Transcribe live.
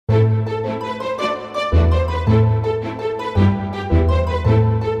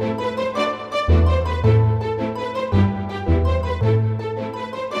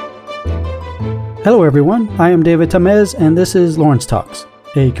Hello everyone, I am David Tamez and this is Lawrence Talks,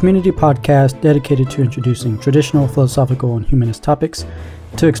 a community podcast dedicated to introducing traditional philosophical and humanist topics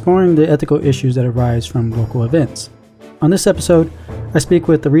to exploring the ethical issues that arise from local events. On this episode, I speak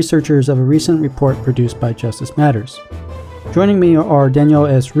with the researchers of a recent report produced by Justice Matters. Joining me are Danielle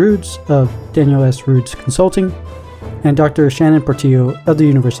S. Rudes of Danielle S. Rudes Consulting and Dr. Shannon Portillo of the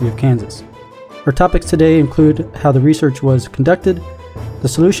University of Kansas. Our topics today include how the research was conducted, the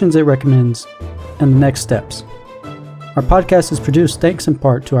solutions it recommends, and the next steps. Our podcast is produced thanks in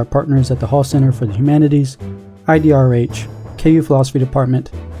part to our partners at the Hall Center for the Humanities, IDRH, KU Philosophy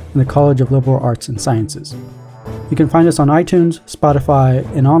Department, and the College of Liberal Arts and Sciences. You can find us on iTunes, Spotify,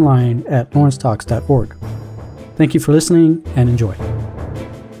 and online at lawrencetalks.org. Thank you for listening and enjoy.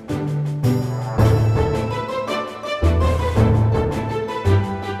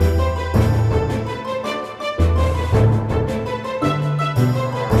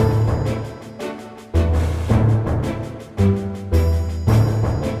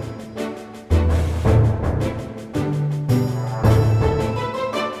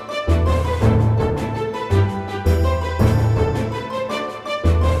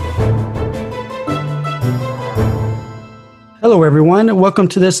 Hello, everyone. Welcome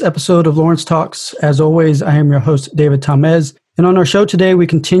to this episode of Lawrence Talks. As always, I am your host, David Tamez. And on our show today, we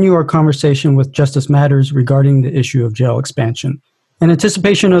continue our conversation with Justice Matters regarding the issue of jail expansion. In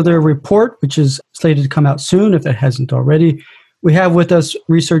anticipation of their report, which is slated to come out soon if it hasn't already, we have with us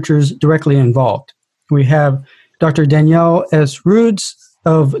researchers directly involved. We have Dr. Danielle S. Rudes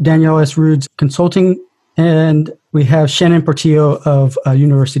of Danielle S. Rudes Consulting, and we have Shannon Portillo of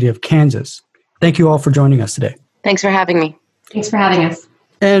University of Kansas. Thank you all for joining us today. Thanks for having me. Thanks for having us.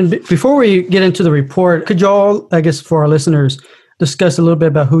 And before we get into the report, could you all, I guess for our listeners, discuss a little bit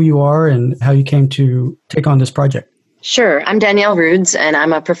about who you are and how you came to take on this project? Sure. I'm Danielle Rudes, and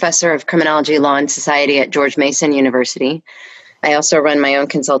I'm a professor of criminology, law, and society at George Mason University. I also run my own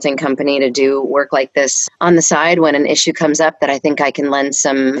consulting company to do work like this on the side when an issue comes up that I think I can lend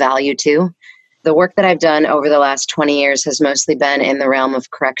some value to. The work that I've done over the last 20 years has mostly been in the realm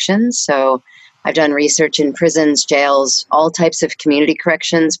of corrections. So I've done research in prisons, jails, all types of community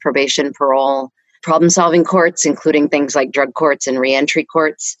corrections, probation, parole, problem-solving courts, including things like drug courts and reentry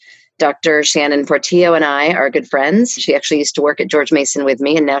courts. Dr. Shannon Portillo and I are good friends. She actually used to work at George Mason with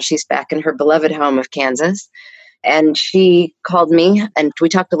me, and now she's back in her beloved home of Kansas. And she called me, and we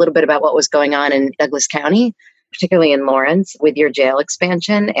talked a little bit about what was going on in Douglas County, particularly in Lawrence, with your jail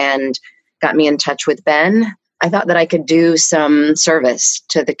expansion, and got me in touch with Ben. I thought that I could do some service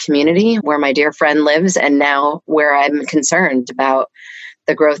to the community where my dear friend lives and now where I'm concerned about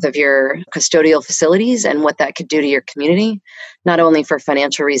the growth of your custodial facilities and what that could do to your community, not only for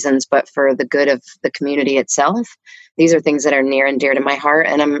financial reasons, but for the good of the community itself. These are things that are near and dear to my heart,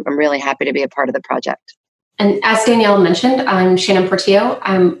 and I'm really happy to be a part of the project. And as Danielle mentioned, I'm Shannon Portillo.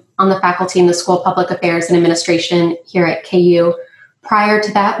 I'm on the faculty in the School of Public Affairs and Administration here at KU. Prior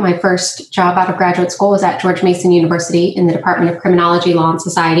to that, my first job out of graduate school was at George Mason University in the Department of Criminology, Law, and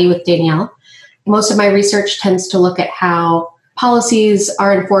Society with Danielle. Most of my research tends to look at how policies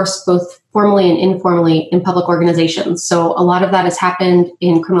are enforced both formally and informally in public organizations. So a lot of that has happened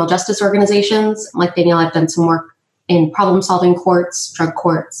in criminal justice organizations. Like Danielle, I've done some work in problem-solving courts, drug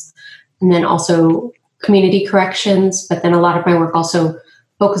courts, and then also community corrections. But then a lot of my work also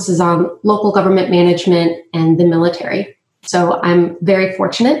focuses on local government management and the military. So I'm very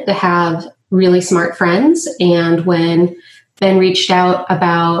fortunate to have really smart friends. And when Ben reached out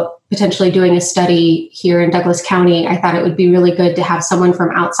about potentially doing a study here in Douglas County, I thought it would be really good to have someone from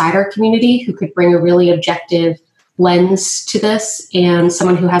outside our community who could bring a really objective lens to this and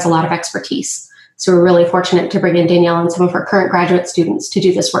someone who has a lot of expertise. So we're really fortunate to bring in Danielle and some of our current graduate students to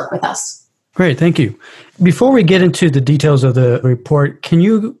do this work with us. Great, thank you. Before we get into the details of the report, can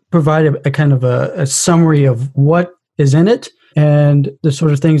you provide a kind of a summary of what is in it and the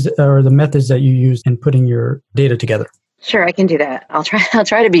sort of things or the methods that you use in putting your data together? Sure, I can do that. I'll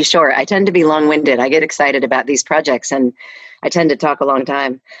try to be short. I tend to be long-winded. I get excited about these projects and I tend to talk a long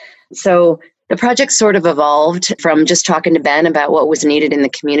time. So the project sort of evolved from just talking to Ben about what was needed in the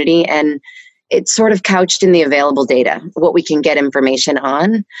community, and it's sort of couched in the available data, what we can get information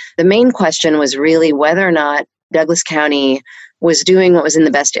on. The main question was really whether or not Douglas County was doing what was in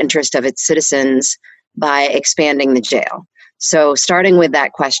the best interest of its citizens by expanding the jail. So starting with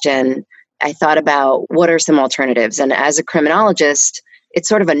that question, I thought about what are some alternatives. And as a criminologist, it's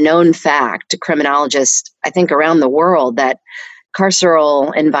sort of a known fact to criminologists, I think, around the world that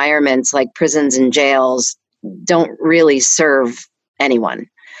carceral environments like prisons and jails don't really serve anyone.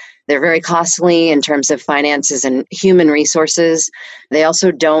 They're very costly in terms of finances and human resources. They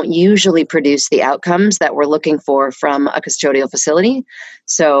also don't usually produce the outcomes that we're looking for from a custodial facility.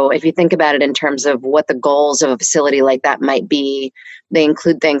 So if you think about it in terms of what the goals of a facility like that might be, they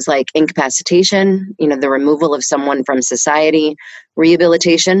include things like incapacitation, the removal of someone from society,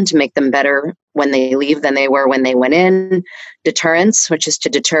 rehabilitation to make them better when they leave than they were when they went in, deterrence, which is to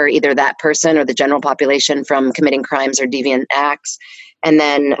deter either that person or the general population from committing crimes or deviant acts, and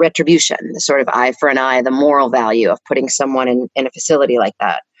then retribution, the sort of eye for an eye, the moral value of putting someone in a facility like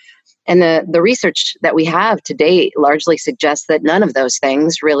that. And the research that we have to date largely suggests that none of those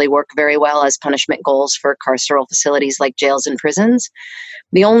things really work very well as punishment goals for carceral facilities like jails and prisons.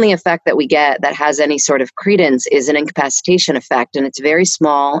 The only effect that we get that has any sort of credence is an incapacitation effect, and it's very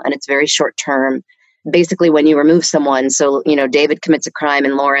small and it's very short term. Basically, when you remove someone, so, David commits a crime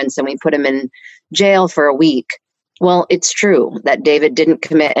in Lawrence and we put him in jail for a week. Well, it's true that David didn't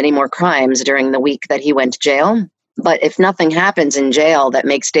commit any more crimes during the week that he went to jail. But if nothing happens in jail that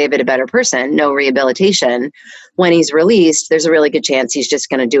makes David a better person, no rehabilitation, when he's released, there's a really good chance he's just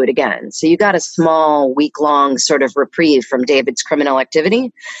going to do it again. So you got a small week-long sort of reprieve from David's criminal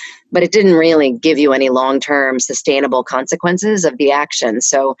activity, but it didn't really give you any long-term sustainable consequences of the action.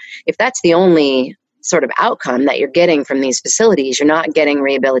 So if that's the only sort of outcome that you're getting from these facilities, you're not getting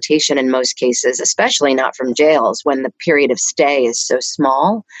rehabilitation in most cases, especially not from jails when the period of stay is so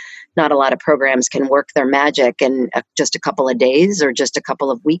small. Not a lot of programs can work their magic in just a couple of days or just a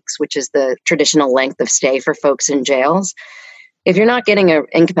couple of weeks, which is the traditional length of stay for folks in jails. If you're not getting an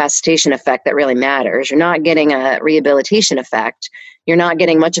incapacitation effect that really matters, you're not getting a rehabilitation effect, you're not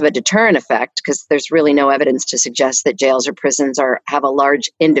getting much of a deterrent effect because there's really no evidence to suggest that jails or prisons have a large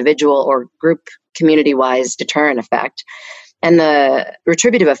individual or group community-wise deterrent effect, and the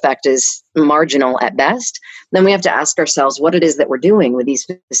retributive effect is marginal at best, then we have to ask ourselves what it is that we're doing with these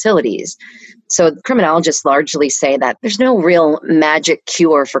facilities. So criminologists largely say that there's no real magic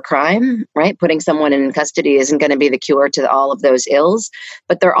cure for crime, right? Putting someone in custody isn't going to be the cure to all of those ills,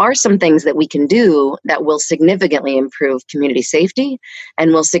 but there are some things that we can do that will significantly improve community safety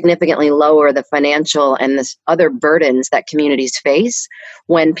and will significantly lower the financial and the other burdens that communities face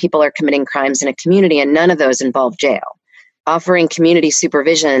when people are committing crimes in a community, and none of those involve jail. Offering community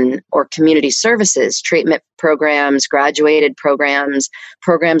supervision or community services, treatment programs, graduated programs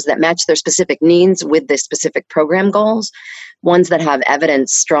that match their specific needs with the specific program goals, ones that have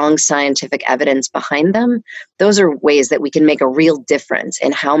evidence, strong scientific evidence behind them. Those are ways that we can make a real difference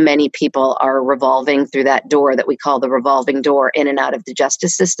in how many people are revolving through that door that we call the revolving door in and out of the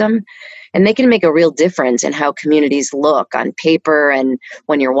justice system. And they can make a real difference in how communities look on paper. And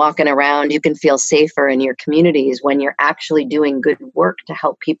when you're walking around, you can feel safer in your communities when you're actually doing good work to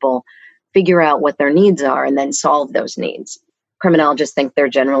help people figure out what their needs are and then solve those needs. Criminologists think they're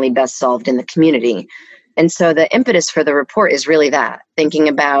generally best solved in the community. And so the impetus for the report is really that, thinking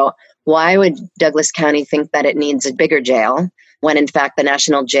about why would Douglas County think that it needs a bigger jail when in fact the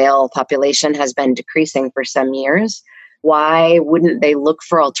national jail population has been decreasing for some years? Why wouldn't they look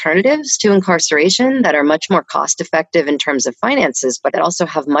for alternatives to incarceration that are much more cost effective in terms of finances, but that also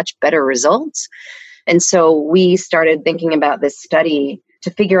have much better results? And so we started thinking about this study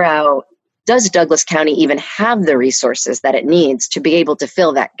to figure out, does Douglas County even have the resources that it needs to be able to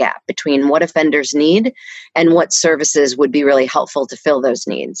fill that gap between what offenders need and what services would be really helpful to fill those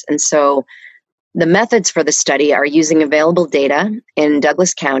needs? And so the methods for the study are using available data in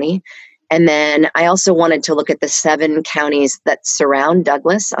Douglas County. And then I also wanted to look at the 7 counties that surround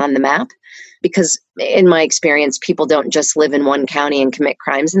Douglas on the map, because in my experience, people don't just live in one county and commit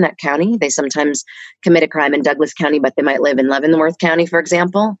crimes in that county. They sometimes commit a crime in Douglas County, but they might live in Leavenworth County, for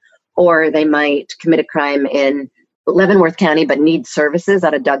example, or they might commit a crime in Leavenworth County but need services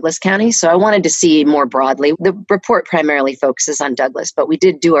out of Douglas County. So I wanted to see more broadly. The report primarily focuses on Douglas, but we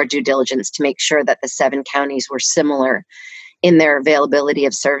did do our due diligence to make sure that the 7 counties were similar in their availability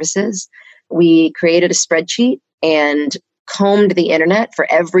of services. We created a spreadsheet and combed the internet for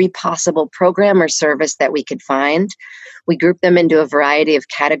every possible program or service that we could find. We grouped them into a variety of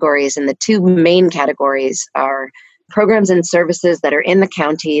categories, and the 2 main categories are programs and services that are in the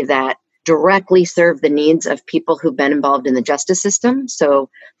county that directly serve the needs of people who've been involved in the justice system. So,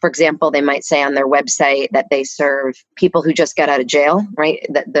 for example, they might say on their website that they serve people who just got out of jail, right?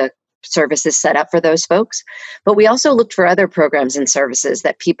 That the service is set up for those folks. But we also looked for other programs and services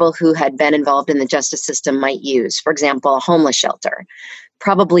that people who had been involved in the justice system might use. For example, a homeless shelter,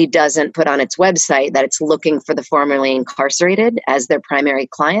 probably doesn't put on its website that it's looking for the formerly incarcerated as their primary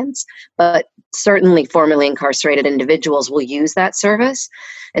clients, but certainly formerly incarcerated individuals will use that service.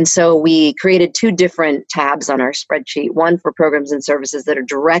 And so we created 2 different tabs on our spreadsheet, one for programs and services that are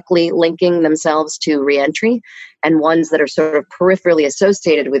directly linking themselves to reentry, and ones that are sort of peripherally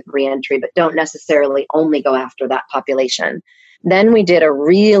associated with reentry, but don't necessarily only go after that population. Then we did a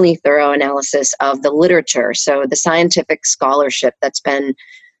really thorough analysis of the literature, so the scientific scholarship that's been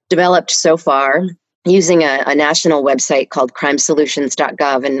developed so far using a national website called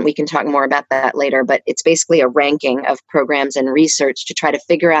crimesolutions.gov, and we can talk more about that later, but it's basically a ranking of programs and research to try to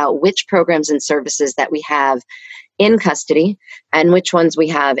figure out which programs and services that we have in custody and which ones we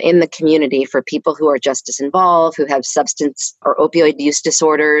have in the community for people who are justice involved, who have substance or opioid use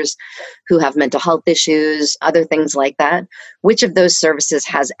disorders, who have mental health issues, other things like that. Which of those services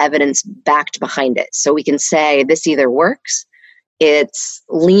has evidence backed behind it? So we can say this either works, it's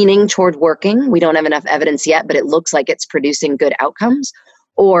leaning toward working, we don't have enough evidence yet, but it looks like it's producing good outcomes,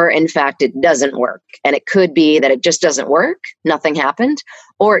 or in fact, it doesn't work. And it could be that it just doesn't work, nothing happened,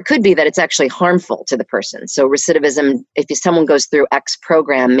 or it could be that it's actually harmful to the person. So recidivism, if someone goes through X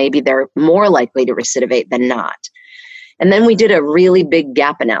program, maybe they're more likely to recidivate than not. And then we did a really big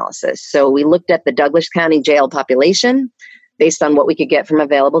gap analysis. So we looked at the Douglas County jail population based on what we could get from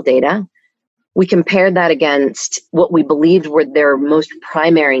available data. We compared that against what we believed were their most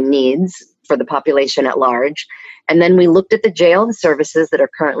primary needs for the population at large. And then we looked at the jail services that are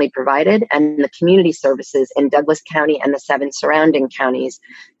currently provided and the community services in Douglas County and the 7 surrounding counties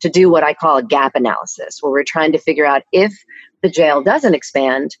to do what I call a gap analysis, where we're trying to figure out if the jail doesn't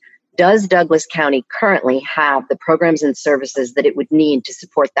expand, does Douglas County currently have the programs and services that it would need to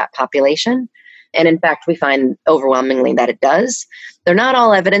support that population? And in fact, we find overwhelmingly that it does. They're not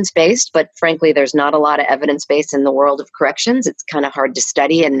all evidence-based, but frankly, there's not a lot of evidence-based in the world of corrections. It's kind of hard to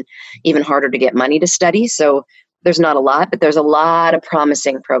study and even harder to get money to study. So there's not a lot, but there's a lot of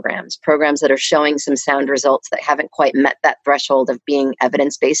promising programs that are showing some sound results that haven't quite met that threshold of being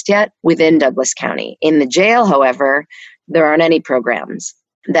evidence-based yet within Douglas County. In the jail, however, there aren't any programs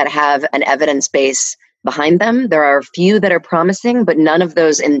that have an evidence base behind them. There are a few that are promising, but none of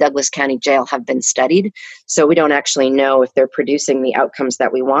those in Douglas County Jail have been studied. So we don't actually know if they're producing the outcomes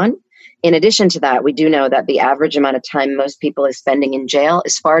that we want. In addition to that, we do know that the average amount of time most people is spending in jail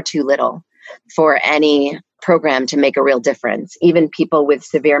is far too little for any program to make a real difference. Even people with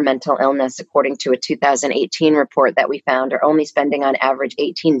severe mental illness, according to a 2018 report that we found, are only spending on average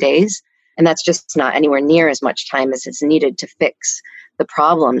 18 days. And that's just not anywhere near as much time as is needed to fix the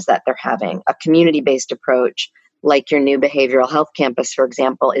problems that they're having. A community-based approach, like your new behavioral health campus, for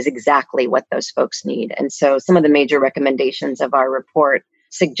example, is exactly what those folks need. And so some of the major recommendations of our report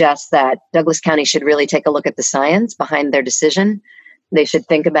suggest that Douglas County should really take a look at the science behind their decision. They should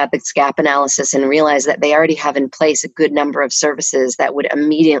think about this gap analysis and realize that they already have in place a good number of services that would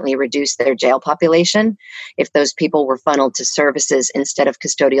immediately reduce their jail population if those people were funneled to services instead of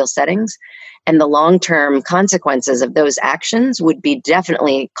custodial settings. And the long-term consequences of those actions would be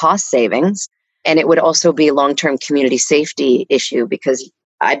definitely cost savings. And it would also be a long-term community safety issue, because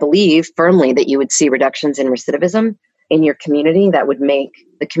I believe firmly that you would see reductions in recidivism in your community that would make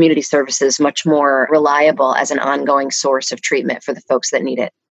the community services much more reliable as an ongoing source of treatment for the folks that need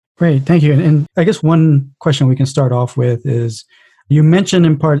it. Great, thank you. And I guess one question we can start off with is, you mentioned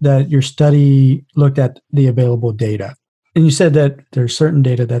in part that your study looked at the available data. And you said that there's certain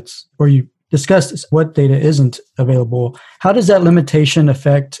data or you discussed what data isn't available. How does that limitation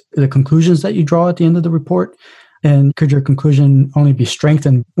affect the conclusions that you draw at the end of the report? And could your conclusion only be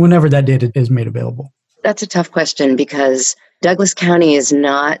strengthened whenever that data is made available? That's a tough question, because Douglas County is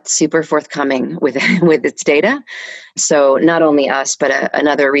not super forthcoming with its data. So not only us, but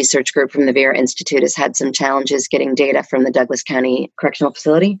another research group from the Vera Institute has had some challenges getting data from the Douglas County Correctional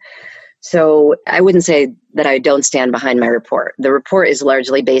Facility. So I wouldn't say that I don't stand behind my report. The report is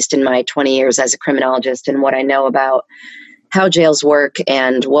largely based in my 20 years as a criminologist and what I know about how jails work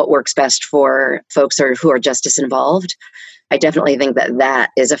and what works best for folks who are justice involved. I definitely think that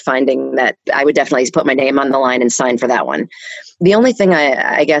is a finding that I would definitely put my name on the line and sign for that one. The only thing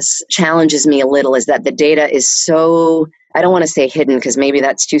I guess challenges me a little is that the data is so, I don't want to say hidden because maybe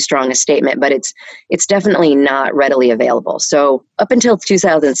that's too strong a statement, but it's definitely not readily available. So up until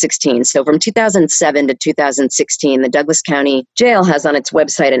 2016, so from 2007 to 2016, the Douglas County Jail has on its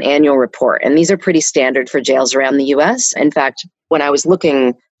website an annual report. And these are pretty standard for jails around the U.S. In fact, when I was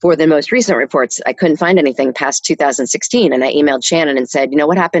looking for the most recent reports, I couldn't find anything past 2016. And I emailed Shannon and said,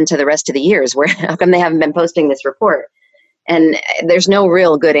 what happened to the rest of the years? How come they haven't been posting this report? And there's no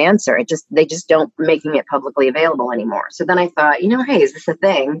real good answer. They just don't making it publicly available anymore. So then I thought, hey, is this a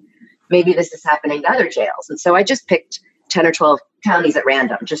thing? Maybe this is happening to other jails. And so I just picked 10 or 12 counties at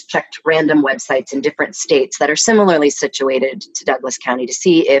random, just checked random websites in different states that are similarly situated to Douglas County to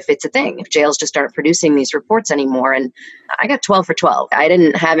see if it's a thing, if jails just aren't producing these reports anymore. And I got 12 for 12. I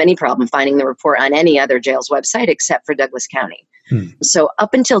didn't have any problem finding the report on any other jail's website except for Douglas County. So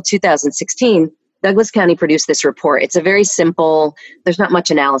up until 2016, Douglas County produced this report. It's a very simple, there's not much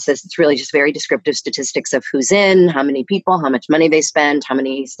analysis. It's really just very descriptive statistics of who's in, how many people, how much money they spend, how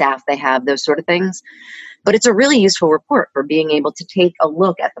many staff they have, those sort of things. But it's a really useful report for being able to take a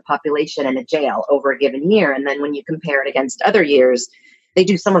look at the population in a jail over a given year. And then when you compare it against other years, they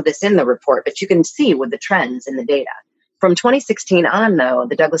do some of this in the report, but you can see with the trends in the data. From 2016 on, though,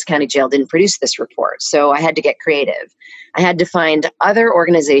 the Douglas County Jail didn't produce this report, so I had to get creative. I had to find other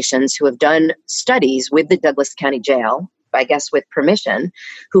organizations who have done studies with the Douglas County Jail, I guess with permission,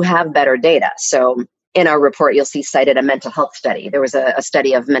 who have better data. So in our report, you'll see cited a mental health study. There was a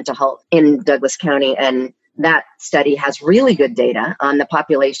study of mental health in Douglas County, and that study has really good data on the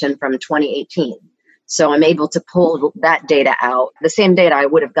population from 2018. So I'm able to pull that data out, the same data I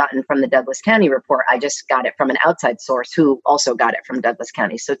would have gotten from the Douglas County report. I just got it from an outside source who also got it from Douglas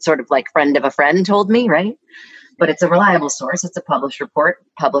County. So it's sort of like friend of a friend told me, right? But it's a reliable source. It's a published report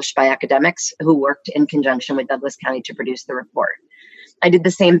published by academics who worked in conjunction with Douglas County to produce the report. I did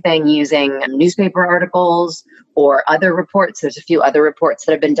the same thing using newspaper articles or other reports. There's a few other reports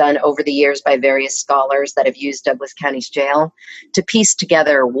that have been done over the years by various scholars that have used Douglas County's jail to piece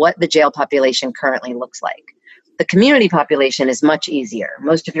together what the jail population currently looks like. The community population is much easier.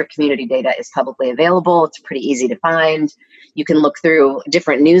 Most of your community data is publicly available. It's pretty easy to find. You can look through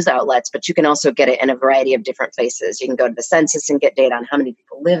different news outlets, but you can also get it in a variety of different places. You can go to the census and get data on how many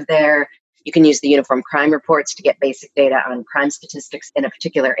people live there. You can use the Uniform Crime Reports to get basic data on crime statistics in a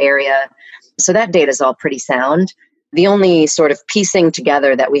particular area. So that data is all pretty sound. The only sort of piecing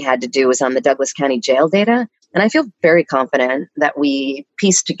together that we had to do was on the Douglas County Jail data. And I feel very confident that we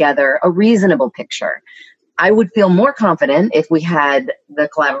pieced together a reasonable picture. I would feel more confident if we had the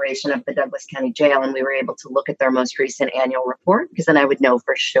collaboration of the Douglas County Jail and we were able to look at their most recent annual report, because then I would know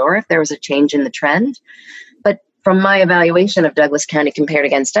for sure if there was a change in the trend. But from my evaluation of Douglas County compared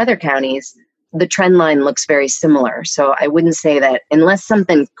against other counties, the trend line looks very similar. So I wouldn't say that unless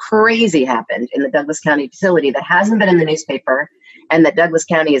something crazy happened in the Douglas County facility that hasn't been in the newspaper and that Douglas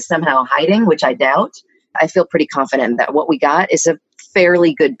County is somehow hiding, which I doubt, I feel pretty confident that what we got is a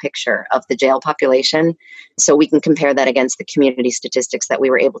fairly good picture of the jail population. So we can compare that against the community statistics that we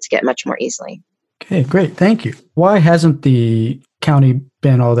were able to get much more easily. Okay, great. Thank you. Why hasn't the county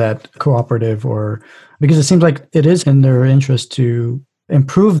been all that cooperative, or because it seems like it is in their interest to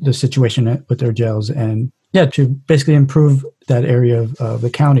improve the situation with their jails and to basically improve that area of the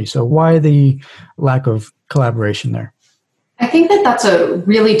county. So why the lack of collaboration there? I think that that's a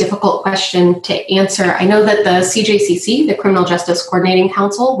really difficult question to answer. I know that the CJCC, the Criminal Justice Coordinating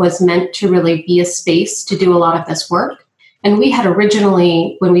Council, was meant to really be a space to do a lot of this work. And we had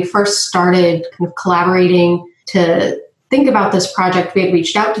originally, when we first started kind of collaborating to think about this project, we had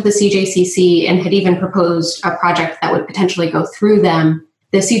reached out to the CJCC and had even proposed a project that would potentially go through them.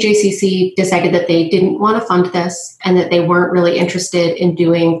 The CJCC decided that they didn't want to fund this and that they weren't really interested in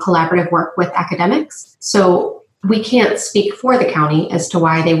doing collaborative work with academics. So we can't speak for the county as to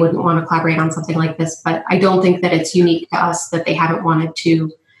why they wouldn't want to collaborate on something like this, but I don't think that it's unique to us that they haven't wanted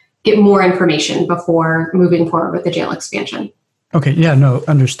to get more information before moving forward with the jail expansion. Okay, yeah, no,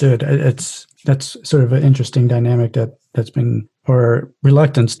 understood. That's sort of an interesting dynamic that's been, or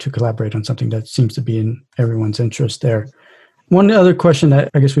reluctance to collaborate on something that seems to be in everyone's interest there. One other question that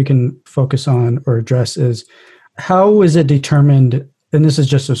I guess we can focus on or address is, how is it determined, and this is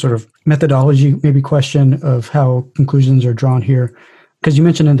just a sort of methodology maybe question of how conclusions are drawn here, because you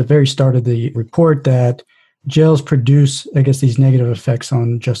mentioned in the very start of the report that jails produce, I guess, these negative effects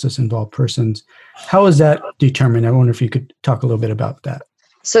on justice-involved persons. How is that determined? I wonder if you could talk a little bit about that.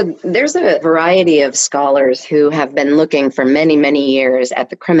 So there's a variety of scholars who have been looking for many, many years at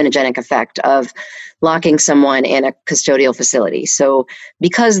the criminogenic effect of locking someone in a custodial facility. So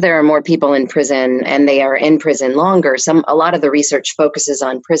because there are more people in prison and they are in prison longer, a lot of the research focuses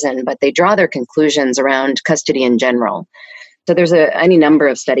on prison, but they draw their conclusions around custody in general. So there's any number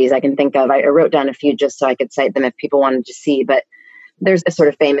of studies I can think of. I wrote down a few just so I could cite them if people wanted to see, but there's a sort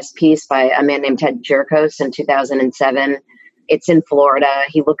of famous piece by a man named Ted Chircos in 2007. It's in Florida.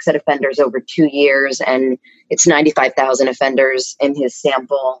 He looks at offenders over 2 years, and it's 95,000 offenders in his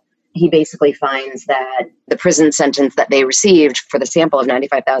sample. He basically finds that the prison sentence that they received for the sample of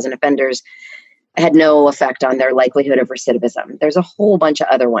 95,000 offenders had no effect on their likelihood of recidivism. There's a whole bunch of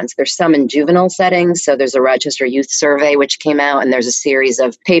other ones. There's some in juvenile settings. So there's a Rochester Youth Survey, which came out, and there's a series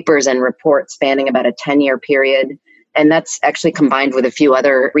of papers and reports spanning about a 10-year period. And that's actually combined with a few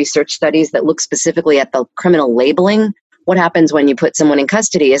other research studies that look specifically at the criminal labeling. What happens when you put someone in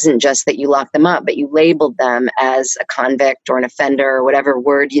custody isn't just that you lock them up, but you labeled them as a convict or an offender or whatever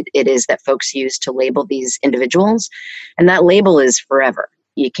word it is that folks use to label these individuals. And that label is forever.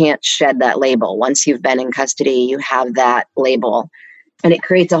 You can't shed that label. Once you've been in custody, you have that label. And it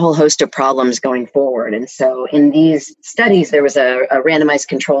creates a whole host of problems going forward. And so in these studies, there was a randomized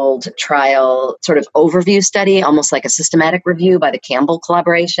controlled trial sort of overview study, almost like a systematic review by the Campbell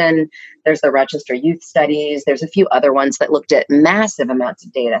collaboration. There's the Rochester Youth Studies. There's a few other ones that looked at massive amounts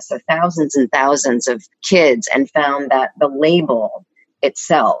of data, so thousands and thousands of kids, and found that the label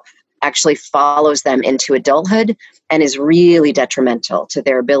itself actually follows them into adulthood and is really detrimental to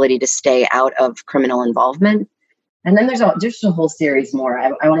their ability to stay out of criminal involvement. And then there's just a whole series more. I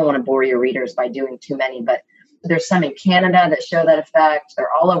don't want to bore your readers by doing too many, but there's some in Canada that show that effect.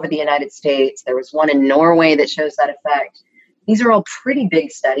 They're all over the United States. There was one in Norway that shows that effect. These are all pretty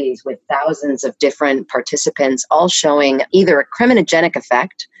big studies with thousands of different participants, all showing either a criminogenic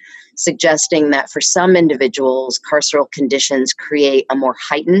effect, suggesting that for some individuals, carceral conditions create a more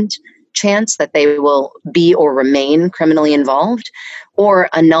heightened chance that they will be or remain criminally involved, or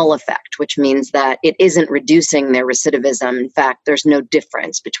a null effect, which means that it isn't reducing their recidivism. In fact, there's no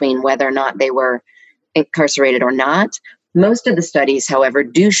difference between whether or not they were incarcerated or not. Most of the studies, however,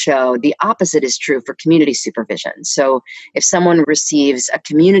 do show the opposite is true for community supervision. So if someone receives a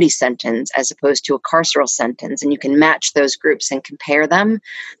community sentence as opposed to a carceral sentence, and you can match those groups and compare them,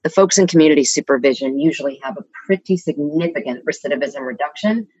 the folks in community supervision usually have a pretty significant recidivism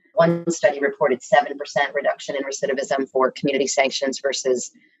reduction. One study reported 7% reduction in recidivism for community sanctions versus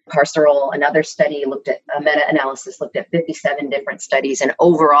carceral. Another study looked at a meta-analysis, looked at 57 different studies, and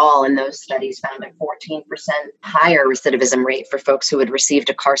overall in those studies found a 14% higher recidivism rate for folks who had received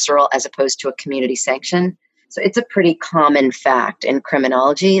a carceral as opposed to a community sanction. So it's a pretty common fact in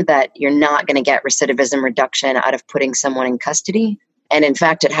criminology that you're not going to get recidivism reduction out of putting someone in custody. And in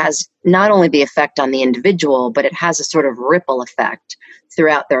fact, it has not only the effect on the individual, but it has a sort of ripple effect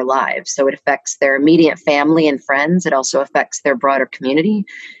throughout their lives. So it affects their immediate family and friends. It also affects their broader community.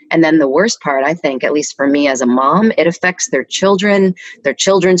 And then the worst part, I think, at least for me as a mom, it affects their children, their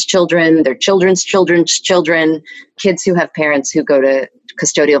children's children, their children's children's children. Kids who have parents who go to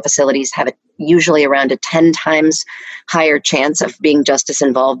custodial facilities have usually around a 10 times higher chance of being justice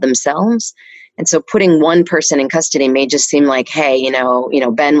involved themselves. And so putting one person in custody may just seem like, hey, you know,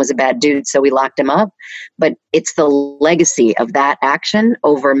 Ben was a bad dude, so we locked him up. But it's the legacy of that action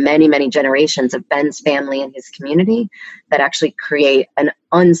over many, many generations of Ben's family and his community that actually create an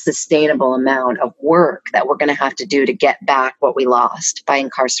unsustainable amount of work that we're going to have to do to get back what we lost by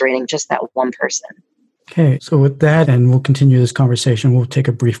incarcerating just that one person. Okay, so with that, and we'll continue this conversation, we'll take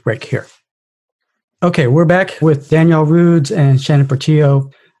a brief break here. Okay, we're back with Danielle Rudes and Shannon Portillo,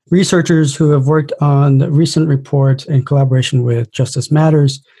 researchers who have worked on the recent report in collaboration with Justice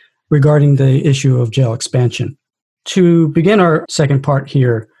Matters regarding the issue of jail expansion. To begin our second part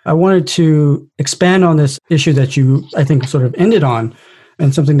here, I wanted to expand on this issue that you, I think, sort of ended on,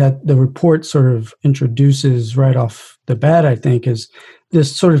 and something that the report sort of introduces right off the bat, I think, is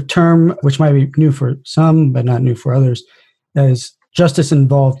this sort of term, which might be new for some, but not new for others, as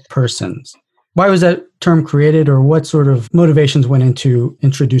justice-involved persons. Why was that term created, or what sort of motivations went into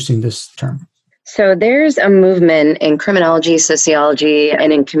introducing this term? So there's a movement in criminology, sociology,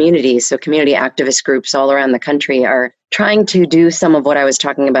 and in communities. So community activist groups all around the country are trying to do some of what I was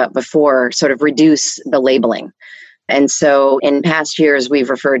talking about before, sort of reduce the labeling. And so in past years, we've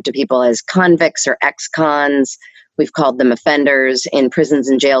referred to people as convicts or ex-cons. We've called them offenders. In prisons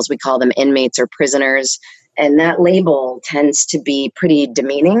and jails, we call them inmates or prisoners. And that label tends to be pretty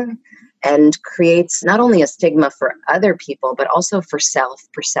demeaning and creates not only a stigma for other people, but also for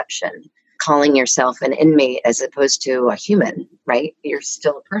self-perception. Calling yourself an inmate as opposed to a human, right? You're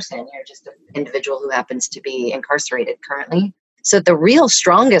still a person. You're just an individual who happens to be incarcerated currently. So the real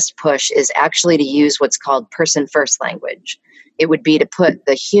strongest push is actually to use what's called person-first language. It would be to put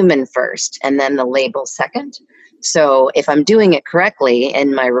the human first and then the label second. So if I'm doing it correctly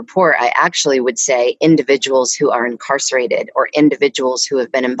in my report, I actually would say individuals who are incarcerated or individuals who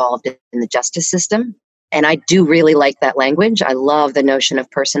have been involved in the justice system. And I do really like that language. I love the notion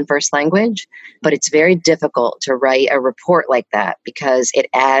of person-first language, but it's very difficult to write a report like that because it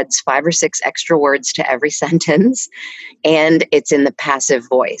adds 5 or 6 extra words to every sentence, and it's in the passive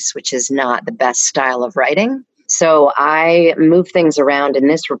voice, which is not the best style of writing. So I move things around in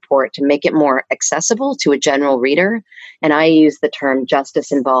this report to make it more accessible to a general reader. And I use the term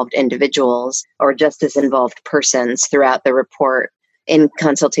justice-involved individuals or justice-involved persons throughout the report. In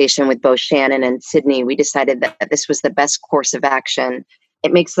consultation with both Shannon and Sydney, we decided that this was the best course of action.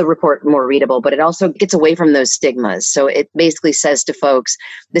 It makes the report more readable, but it also gets away from those stigmas. So it basically says to folks,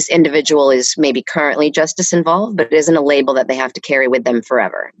 this individual is maybe currently justice involved, but it isn't a label that they have to carry with them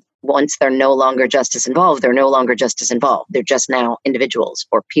forever. Once they're no longer justice involved, they're no longer justice involved. They're just now individuals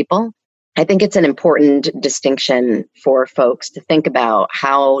or people. I think it's an important distinction for folks to think about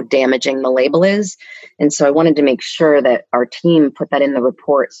how damaging the label is. And so I wanted to make sure that our team put that in the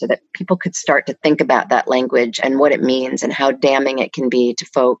report so that people could start to think about that language and what it means and how damning it can be to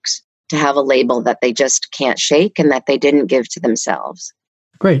folks to have a label that they just can't shake and that they didn't give to themselves.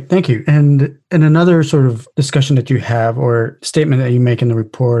 Great, thank you. And another sort of discussion that you have or statement that you make in the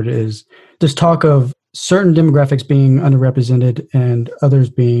report is this talk of certain demographics being underrepresented and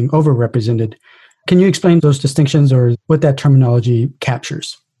others being overrepresented. Can you explain those distinctions or what that terminology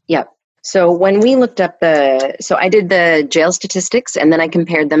captures? Yeah. So when we looked up I did the jail statistics and then I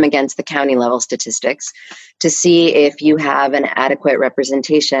compared them against the county level statistics to see if you have an adequate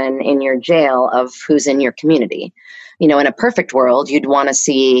representation in your jail of who's in your community. You know, in a perfect world, you'd want to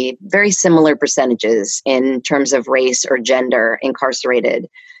see very similar percentages in terms of race or gender incarcerated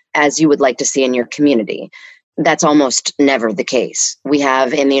as you would like to see in your community. That's almost never the case. We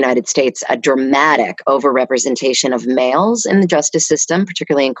have in the United States a dramatic overrepresentation of males in the justice system,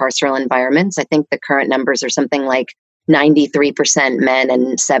 particularly in carceral environments. I think the current numbers are something like 93% men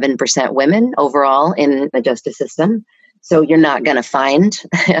and 7% women overall in the justice system. So you're not going to find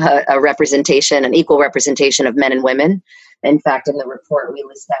a representation, an equal representation of men and women. In fact, in the report, we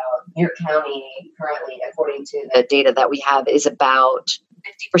list out your county currently, according to the data that we have, is about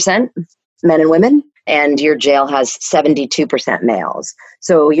 50% men and women, and your jail has 72% males.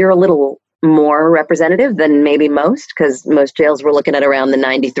 So you're a little more representative than maybe most, because most jails we're looking at around the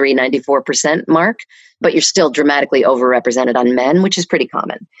 93, 94% mark, but you're still dramatically overrepresented on men, which is pretty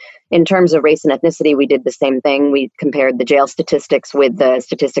common. In terms of race and ethnicity, we did the same thing. We compared the jail statistics with the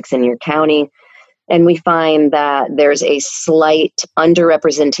statistics in your county. And we find that there's a slight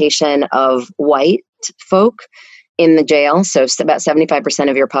underrepresentation of white folk in the jail. So about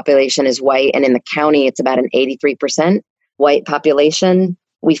 75% of your population is white. And in the county, it's about an 83% white population.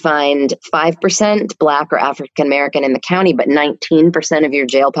 We find 5% Black or African American in the county, but 19% of your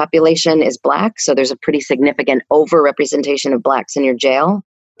jail population is Black. So there's a pretty significant overrepresentation of Blacks in your jail.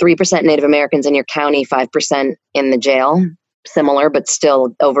 3% Native Americans in your county, 5% in the jail. Similar, but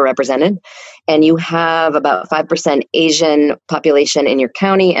still overrepresented. And you have about 5% Asian population in your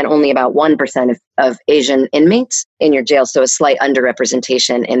county and only about 1% of Asian inmates in your jail. So a slight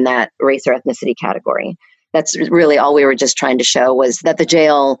underrepresentation in that race or ethnicity category. That's really all we were just trying to show, was that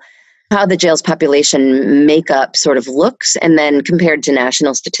how the jail's population makeup sort of looks. And then compared to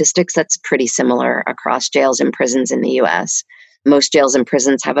national statistics, that's pretty similar across jails and prisons in the US. Most jails and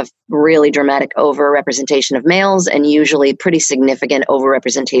prisons have a really dramatic overrepresentation of males and usually pretty significant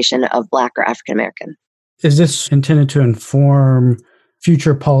overrepresentation of Black or African American. Is this intended to inform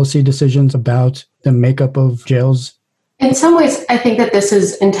future policy decisions about the makeup of jails? In some ways, I think that this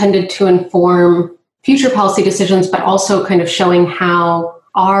is intended to inform future policy decisions, but also kind of showing how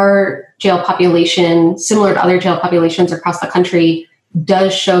our jail population, similar to other jail populations across the country,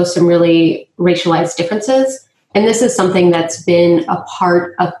 does show some really racialized differences. And this is something that's been a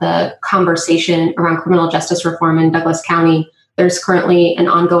part of the conversation around criminal justice reform in Douglas County. There's currently an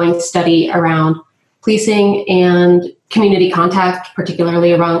ongoing study around policing and community contact,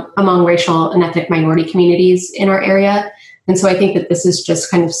 particularly among racial and ethnic minority communities in our area. And so I think that this is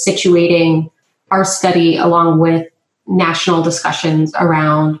just kind of situating our study along with national discussions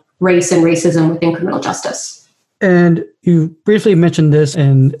around race and racism within criminal justice. And you briefly mentioned this,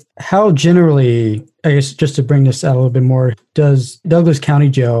 and how generally, I guess just to bring this out a little bit more, does Douglas County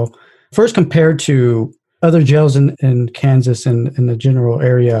Jail, first compared to other jails in Kansas and in the general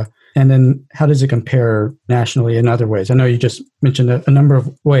area, and then how does it compare nationally in other ways? I know you just mentioned a number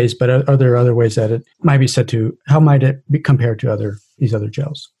of ways, but are there other ways that it might be said to, how might it be compared to these other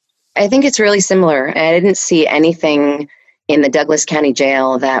jails? I think it's really similar. I didn't see anything in the Douglas County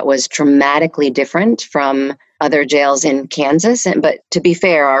Jail that was dramatically different from other jails in Kansas. But to be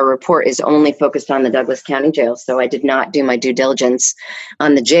fair, our report is only focused on the Douglas County Jail. So I did not do my due diligence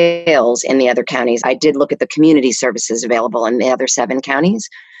on the jails in the other counties. I did look at the community services available in the other 7 counties.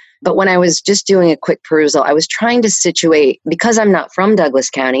 But when I was just doing a quick perusal, I was trying to situate, because I'm not from Douglas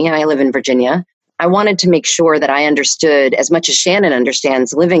County, I live in Virginia, I wanted to make sure that I understood, as much as Shannon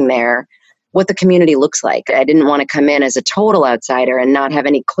understands living there, what the community looks like. I didn't want to come in as a total outsider and not have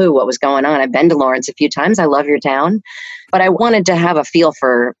any clue what was going on. I've been to Lawrence a few times. I love your town. But I wanted to have a feel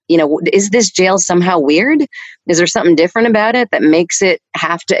for, is this jail somehow weird? Is there something different about it that makes it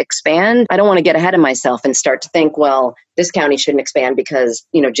have to expand? I don't want to get ahead of myself and start to think, well, this county shouldn't expand because,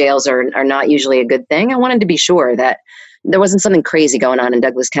 jails are not usually a good thing. I wanted to be sure that there wasn't something crazy going on in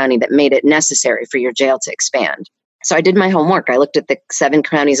Douglas County that made it necessary for your jail to expand. So I did my homework. I looked at the 7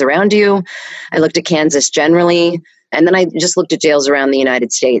 counties around you. I looked at Kansas generally. And then I just looked at jails around the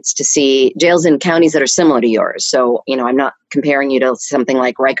United States to see jails in counties that are similar to yours. So, I'm not comparing you to something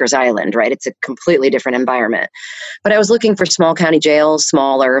like Rikers Island, right? It's a completely different environment. But I was looking for small county jails,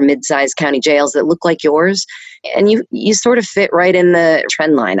 smaller, mid-sized county jails that look like yours. And you sort of fit right in the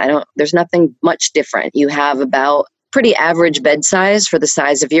trend line. There's nothing much different. You have about pretty average bed size for the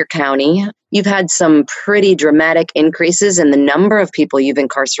size of your county. You've had some pretty dramatic increases in the number of people you've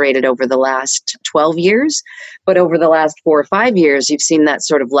incarcerated over the last 12 years. But over the last 4 or 5 years, you've seen that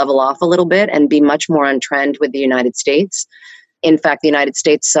sort of level off a little bit and be much more on trend with the United States. In fact, the United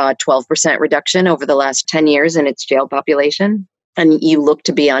States saw a 12% reduction over the last 10 years in its jail population. And you look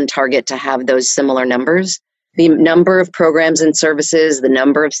to be on target to have those similar numbers. The number of programs and services, the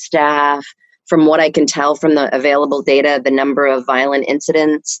number of staff, from what I can tell from the available data, the number of violent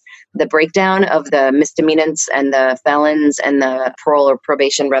incidents, the breakdown of the misdemeanants and the felons and the parole or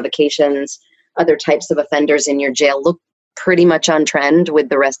probation revocations, other types of offenders in your jail look pretty much on trend with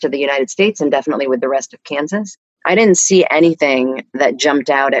the rest of the United States and definitely with the rest of Kansas. I didn't see anything that jumped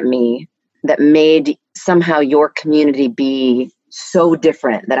out at me that made somehow your community be so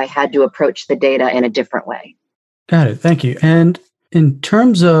different that I had to approach the data in a different way. Got it. Thank you. And in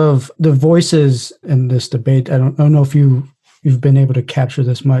terms of the voices in this debate, I don't know if you've been able to capture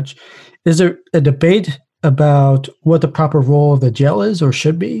this much. Is there a debate about what the proper role of the jail is or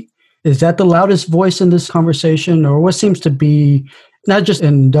should be? Is that the loudest voice in this conversation, or what seems to be, not just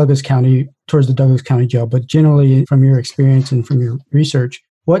in Douglas County, towards the Douglas County Jail, but generally from your experience and from your research,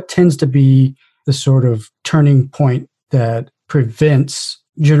 what tends to be the sort of turning point that prevents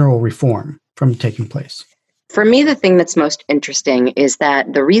general reform from taking place? For me, the thing that's most interesting is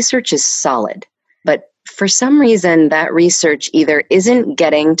that the research is solid, but for some reason, that research either isn't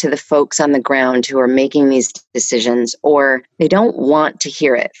getting to the folks on the ground who are making these decisions, or they don't want to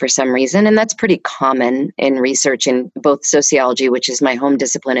hear it for some reason. And that's pretty common in research in both sociology, which is my home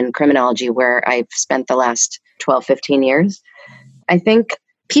discipline, and criminology, where I've spent the last 12, 15 years. I think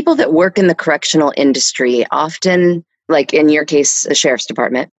people that work in the correctional industry often, like in your case, the sheriff's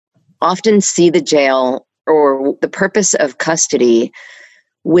department, often see the jail or the purpose of custody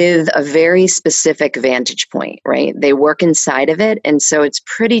with a very specific vantage point, right? They work inside of it. And so it's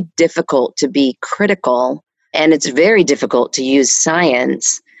pretty difficult to be critical, and it's very difficult to use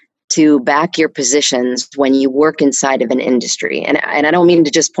science to back your positions when you work inside of an industry. And I don't mean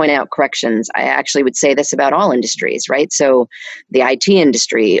to just point out corrections. I actually would say this about all industries, right? So the IT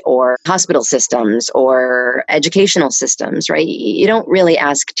industry or hospital systems or educational systems, right? You don't really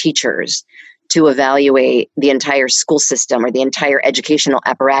ask teachers to evaluate the entire school system or the entire educational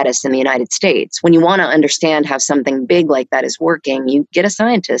apparatus in the United States. When you want to understand how something big like that is working, you get a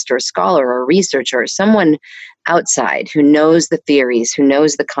scientist or a scholar or a researcher or someone outside who knows the theories, who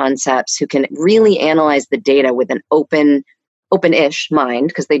knows the concepts, who can really analyze the data with an open-ish mind,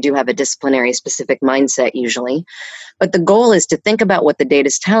 because they do have a disciplinary specific mindset usually. But the goal is to think about what the data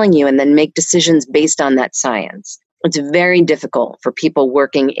is telling you and then make decisions based on that science. It's very difficult for people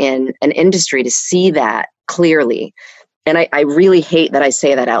working in an industry to see that clearly. And I really hate that I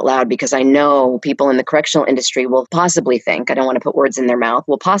say that out loud, because I know people in the correctional industry will possibly think, I don't want to put words in their mouth,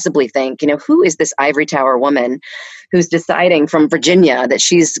 will possibly think, who is this ivory tower woman who's deciding from Virginia that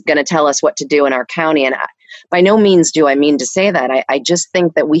she's going to tell us what to do in our county? And by no means do I mean to say that. I just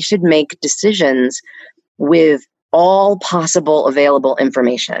think that we should make decisions with all possible available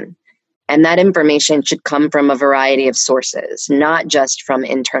information. And that information should come from a variety of sources, not just from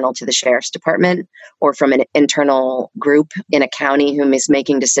internal to the sheriff's department or from an internal group in a county who is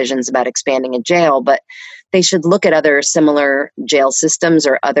making decisions about expanding a jail, but they should look at other similar jail systems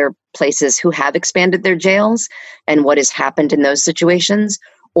or other places who have expanded their jails and what has happened in those situations,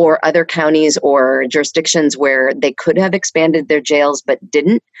 or other counties or jurisdictions where they could have expanded their jails but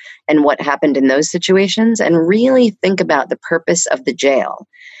didn't, and what happened in those situations, and really think about the purpose of the jail.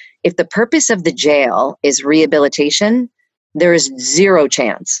 If the purpose of the jail is rehabilitation, there is zero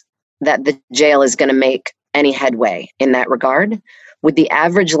chance that the jail is going to make any headway in that regard, with the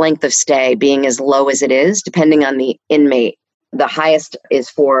average length of stay being as low as it is, depending on the inmate. The highest is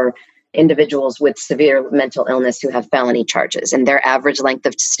for individuals with severe mental illness who have felony charges. And their average length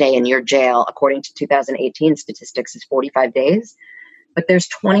of stay in your jail, according to 2018 statistics, is 45 days. But there's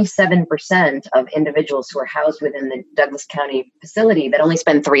 27% of individuals who are housed within the Douglas County facility that only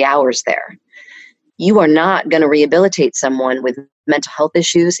spend 3 hours there. You are not going to rehabilitate someone with mental health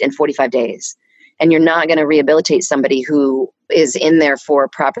issues in 45 days. And you're not going to rehabilitate somebody who is in there for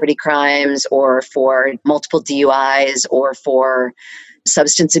property crimes or for multiple DUIs or for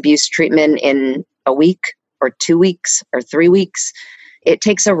substance abuse treatment in a week or 2 weeks or 3 weeks. It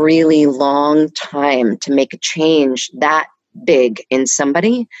takes a really long time to make a change that big in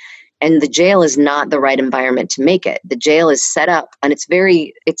somebody. And the jail is not the right environment to make it. The jail is set up and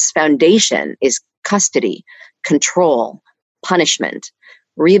its foundation is custody, control, punishment.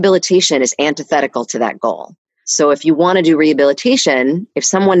 Rehabilitation is antithetical to that goal. So if you want to do rehabilitation, if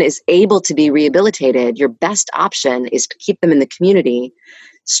someone is able to be rehabilitated, your best option is to keep them in the community,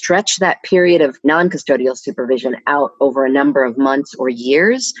 stretch that period of non-custodial supervision out over a number of months or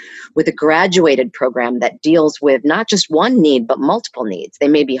years with a graduated program that deals with not just one need, but multiple needs. They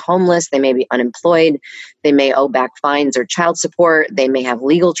may be homeless, they may be unemployed, they may owe back fines or child support, they may have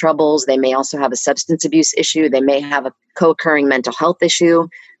legal troubles, they may also have a substance abuse issue, they may have a co-occurring mental health issue.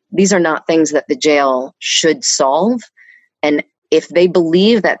 These are not things that the jail should solve. And if they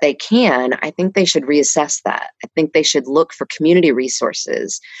believe that they can, I think they should reassess that. I think they should look for community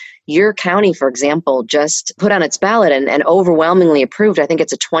resources. Your county, for example, just put on its ballot and overwhelmingly approved, I think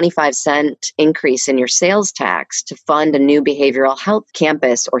it's a 25-cent increase in your sales tax to fund a new behavioral health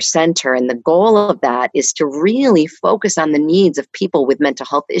campus or center. And the goal of that is to really focus on the needs of people with mental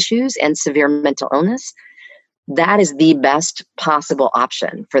health issues and severe mental illness. That is the best possible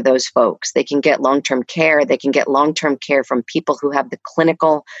option for those folks. They can get long-term care. They can get long-term care from people who have the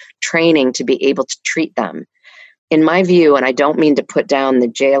clinical training to be able to treat them. In my view, and I don't mean to put down the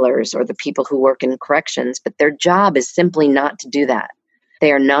jailers or the people who work in corrections, but their job is simply not to do that.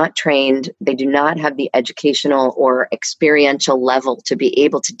 They are not trained. They do not have the educational or experiential level to be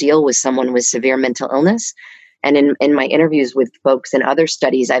able to deal with someone with severe mental illness. And in my interviews with folks in other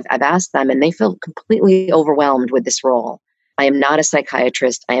studies, I've asked them, and they feel completely overwhelmed with this role. I am not a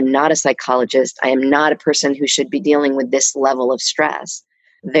psychiatrist. I am not a psychologist. I am not a person who should be dealing with this level of stress.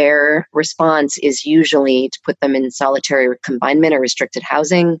 Their response is usually to put them in solitary confinement or restricted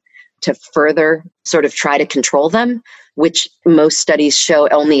housing, to further sort of try to control them, which most studies show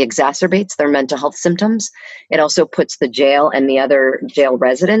only exacerbates their mental health symptoms. It also puts the jail and the other jail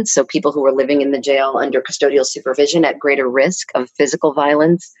residents, so people who are living in the jail under custodial supervision, at greater risk of physical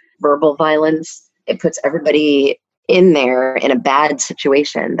violence, verbal violence. It puts everybody in there in a bad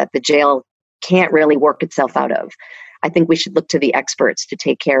situation that the jail can't really work itself out of. I think we should look to the experts to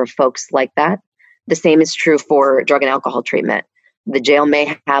take care of folks like that. The same is true for drug and alcohol treatment. The jail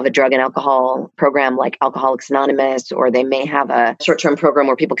may have a drug and alcohol program like Alcoholics Anonymous, or they may have a short-term program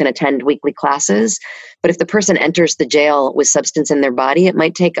where people can attend weekly classes. But if the person enters the jail with substance in their body, it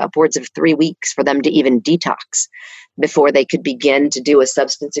might take upwards of 3 weeks for them to even detox before they could begin to do a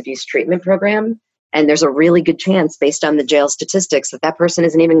substance abuse treatment program. And there's a really good chance, based on the jail statistics, that that person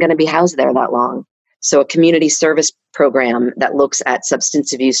isn't even going to be housed there that long. So a community service program that looks at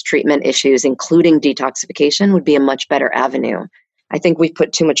substance abuse treatment issues, including detoxification, would be a much better avenue. I think we've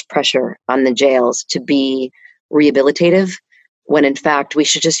put too much pressure on the jails to be rehabilitative, when in fact we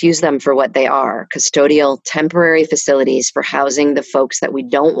should just use them for what they are: custodial, temporary facilities for housing the folks that we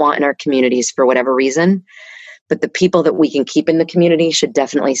don't want in our communities for whatever reason. But the people that we can keep in the community should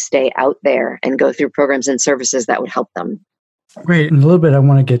definitely stay out there and go through programs and services that would help them. Great. In a little bit, I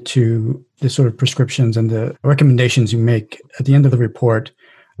want to get to the sort of prescriptions and the recommendations you make at the end of the report.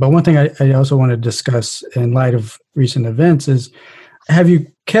 But one thing I also want to discuss in light of recent events is, have you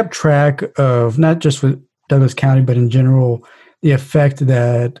kept track of, not just with Douglas County, but in general, the effect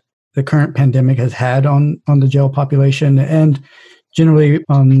that the current pandemic has had on the jail population and generally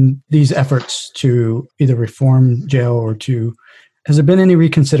on these efforts to either reform jail or has there been any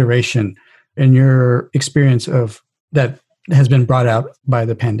reconsideration in your experience of that has been brought out by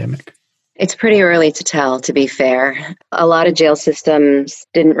the pandemic? It's pretty early to tell, to be fair. A lot of jail systems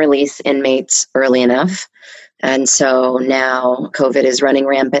didn't release inmates early enough. And so now COVID is running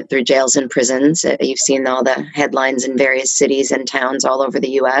rampant through jails and prisons. You've seen all the headlines in various cities and towns all over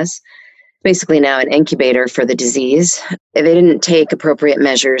the U.S. Basically now an incubator for the disease. They didn't take appropriate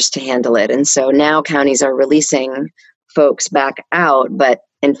measures to handle it. And so now counties are releasing folks back out, but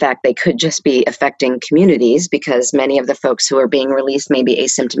in fact, they could just be affecting communities, because many of the folks who are being released may be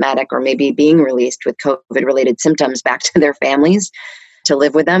asymptomatic or maybe being released with COVID-related symptoms back to their families to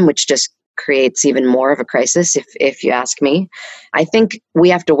live with them, which just creates even more of a crisis, if you ask me. I think we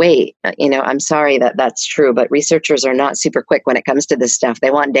have to wait. I'm sorry that that's true, but researchers are not super quick when it comes to this stuff.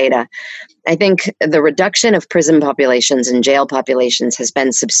 They want data. I think the reduction of prison populations and jail populations has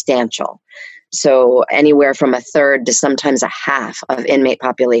been substantial. So anywhere from a third to sometimes a half of inmate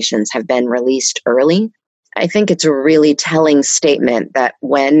populations have been released early. I think it's a really telling statement that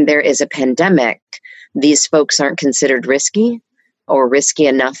when there is a pandemic, these folks aren't considered risky or risky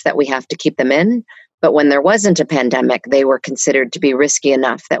enough that we have to keep them in. But when there wasn't a pandemic, they were considered to be risky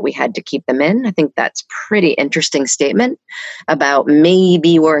enough that we had to keep them in. I think that's a pretty interesting statement about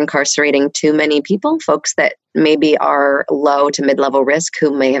maybe we're incarcerating too many people, folks that maybe are low to mid-level risk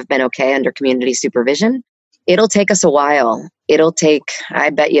who may have been okay under community supervision. It'll take us a while. I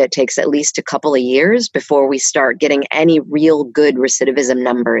bet you it takes at least a couple of years before we start getting any real good recidivism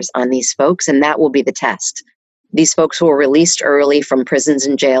numbers on these folks, and that will be the test. These folks were released early from prisons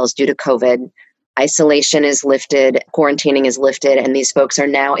and jails due to COVID. Isolation is lifted, quarantining is lifted, and these folks are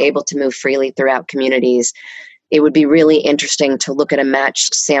now able to move freely throughout communities. It would be really interesting to look at a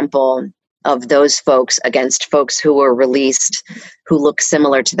matched sample of those folks against folks who were released, who look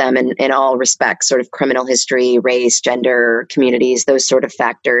similar to them in all respects, sort of criminal history, race, gender, communities, those sort of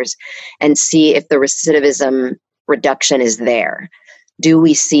factors, and see if the recidivism reduction is there. Do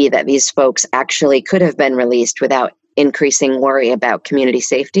we see that these folks actually could have been released without increasing worry about community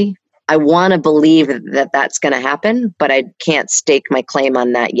safety? I want to believe that that's going to happen, but I can't stake my claim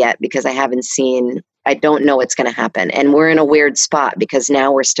on that yet because I don't know what's going to happen. And we're in a weird spot because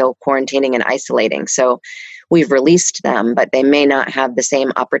now we're still quarantining and isolating. So we've released them, but they may not have the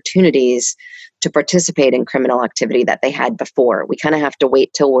same opportunities to participate in criminal activity that they had before. We kind of have to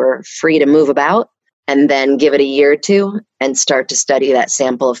wait till we're free to move about and then give it a year or two and start to study that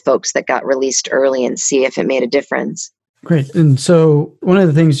sample of folks that got released early and see if it made a difference. Great. And so one of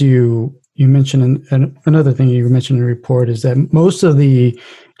the things you mentioned, and another thing you mentioned in the report is that most of the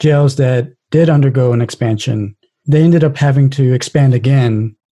jails that did undergo an expansion, they ended up having to expand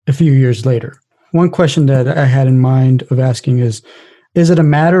again a few years later. One question that I had in mind of asking is it a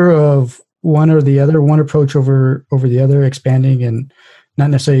matter of one or the other, one approach over the other, expanding and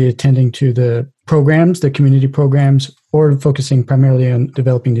not necessarily attending to the programs, the community programs, or focusing primarily on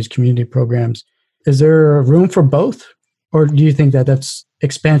developing these community programs? Is there room for both? Or do you think that that's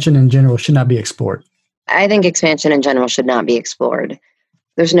expansion in general should not be explored? I think expansion in general should not be explored.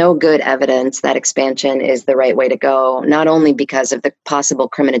 There's no good evidence that expansion is the right way to go, not only because of the possible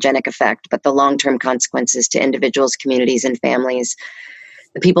criminogenic effect, but the long-term consequences to individuals, communities, and families.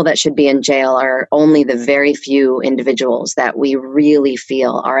 The people that should be in jail are only the very few individuals that we really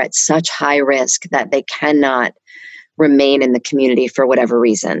feel are at such high risk that they cannot remain in the community for whatever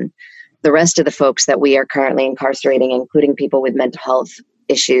reason. The rest of the folks that we are currently incarcerating, including people with mental health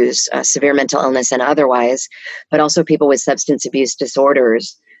issues, severe mental illness and otherwise, but also people with substance abuse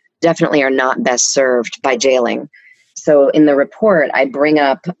disorders, definitely are not best served by jailing. So in the report, I bring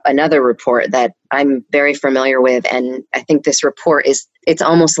up another report that I'm very familiar with, and I think this report it's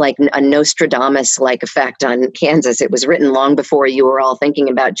almost like a Nostradamus-like effect on Kansas. It was written long before you were all thinking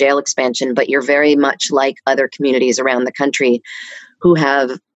about jail expansion, but you're very much like other communities around the country who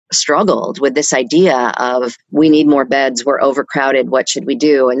have struggled with this idea of we need more beds, we're overcrowded, what should we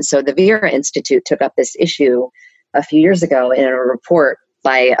do? And so the Vera Institute took up this issue a few years ago in a report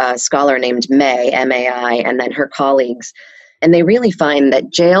by a scholar named May, M-A-I, and then her colleagues. And they really find that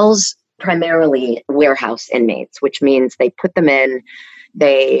jails primarily warehouse inmates, which means they put them in,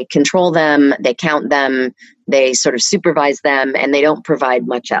 they control them, they count them, they sort of supervise them, and they don't provide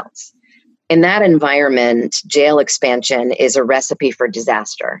much else. In that environment, jail expansion is a recipe for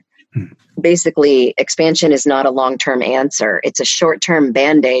disaster. Basically, expansion is not a long-term answer. It's a short-term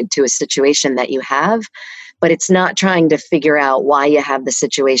Band-Aid to a situation that you have, but it's not trying to figure out why you have the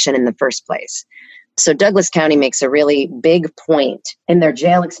situation in the first place. So Douglas County makes a really big point in their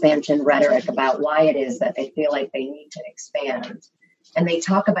jail expansion rhetoric about why it is that they feel like they need to expand. And they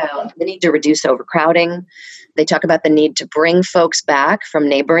talk about the need to reduce overcrowding. They talk about the need to bring folks back from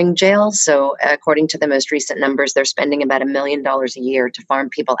neighboring jails. So according to the most recent numbers, they're spending about $1 million a year to farm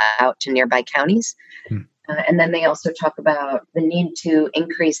people out to nearby counties. And then they also talk about the need to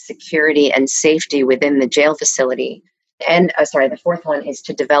increase security and safety within the jail facility. And the fourth one is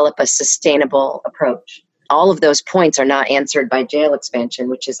to develop a sustainable approach. All of those points are not answered by jail expansion,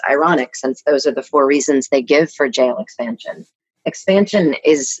 which is ironic since those are the 4 reasons they give for jail expansion. Expansion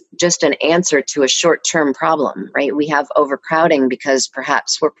is just an answer to a short-term problem, right? We have overcrowding because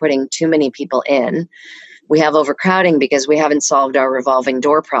perhaps we're putting too many people in. We have overcrowding because we haven't solved our revolving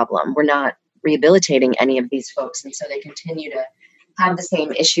door problem. We're not rehabilitating any of these folks, and so they continue to have the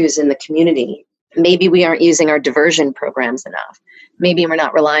same issues in the community. Maybe we aren't using our diversion programs enough. Maybe we're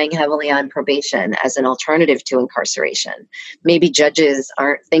not relying heavily on probation as an alternative to incarceration. Maybe judges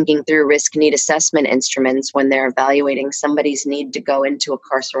aren't thinking through risk need assessment instruments when they're evaluating somebody's need to go into a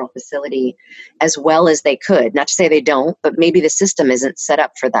carceral facility as well as they could. Not to say they don't, but maybe the system isn't set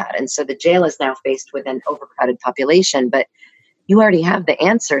up for that. And so the jail is now faced with an overcrowded population, but you already have the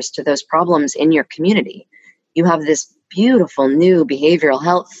answers to those problems in your community. You have this beautiful new behavioral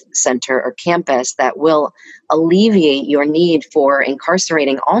health center or campus that will alleviate your need for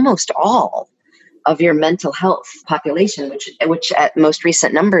incarcerating almost all of your mental health population, which at most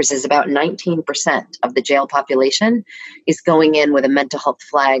recent numbers is about 19% of the jail population is going in with a mental health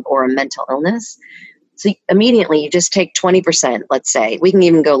flag or a mental illness. So immediately you just take 20%, let's say. We can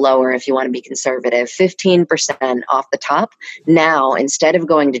even go lower if you want to be conservative, 15% off the top. Now, instead of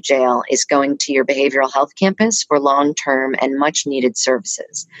going to jail, is going to your behavioral health campus for long-term and much-needed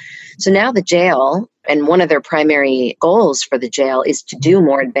services. So now the jail, and one of their primary goals for the jail is to do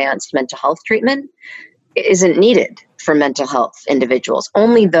more advanced mental health treatment, isn't needed for mental health individuals.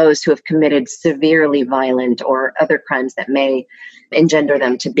 Only those who have committed severely violent or other crimes that may engender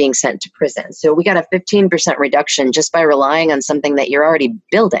them to being sent to prison. So we got a 15% reduction just by relying on something that you're already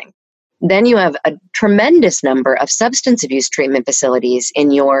building. Then you have a tremendous number of substance abuse treatment facilities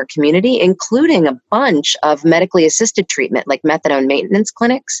in your community, including a bunch of medically assisted treatment like methadone maintenance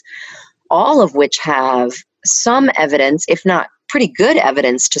clinics, all of which have some evidence, if not pretty good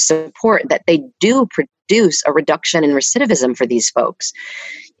evidence, to support that they do produce a reduction in recidivism for these folks.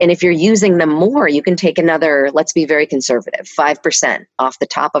 And if you're using them more, you can take another, let's be very conservative, 5% off the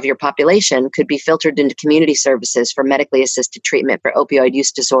top of your population could be filtered into community services for medically assisted treatment for opioid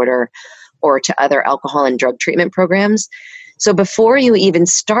use disorder or to other alcohol and drug treatment programs. So before you even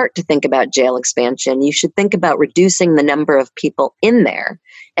start to think about jail expansion, you should think about reducing the number of people in there.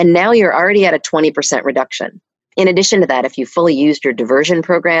 And now you're already at a 20% reduction. In addition to that, if you fully used your diversion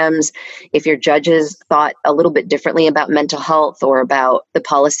programs, if your judges thought a little bit differently about mental health or about the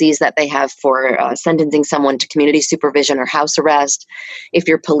policies that they have for sentencing someone to community supervision or house arrest, if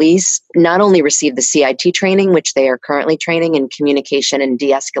your police not only received the CIT training, which they are currently training in communication and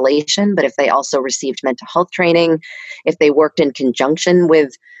de-escalation, but if they also received mental health training, if they worked in conjunction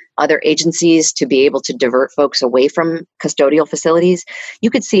with other agencies to be able to divert folks away from custodial facilities, you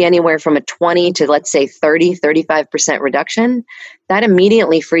could see anywhere from a 20 to, let's say, 35% reduction. That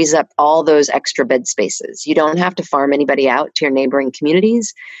immediately frees up all those extra bed spaces. You don't have to farm anybody out to your neighboring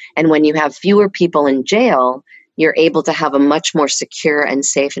communities. And when you have fewer people in jail, you're able to have a much more secure and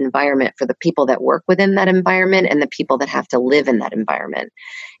safe environment for the people that work within that environment and the people that have to live in that environment.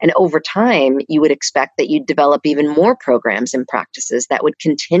 And over time, you would expect that you'd develop even more programs and practices that would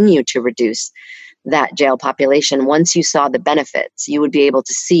continue to reduce that jail population. Once you saw the benefits, you would be able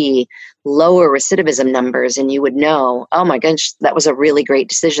to see lower recidivism numbers and you would know, oh my gosh, that was a really great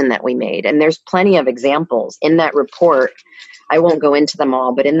decision that we made. And there's plenty of examples in that report. I won't go into them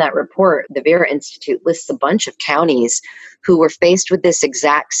all, but in that report, the Vera Institute lists a bunch of counties who were faced with this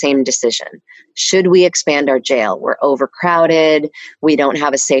exact same decision. Should we expand our jail? We're overcrowded. We don't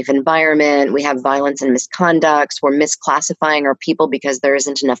have a safe environment. We have violence and misconducts. We're misclassifying our people because there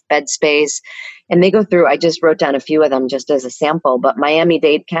isn't enough bed space. And they go through, I just wrote down a few of them just as a sample, but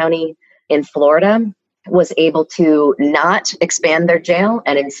Miami-Dade County in Florida was able to not expand their jail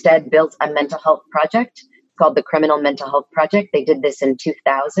and instead built a mental health project called the Criminal Mental Health Project. They did this in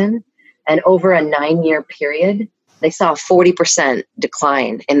 2000. And over a 9-year period, they saw a 40%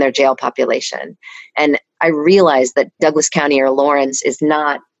 decline in their jail population. And I realized that Douglas County or Lawrence is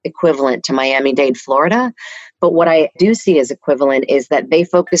not equivalent to Miami-Dade, Florida. But what I do see as equivalent is that they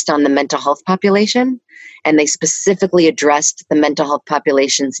focused on the mental health population and they specifically addressed the mental health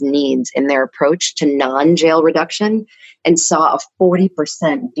population's needs in their approach to non-jail reduction and saw a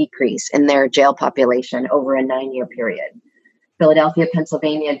 40% decrease in their jail population over a 9-year period. Philadelphia,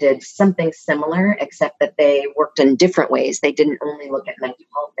 Pennsylvania did something similar, except that they worked in different ways. They didn't only look at mental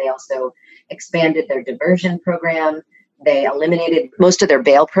health, they also expanded their diversion program. They eliminated most of their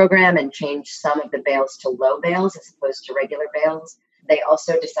bail program and changed some of the bails to low bails as opposed to regular bails. They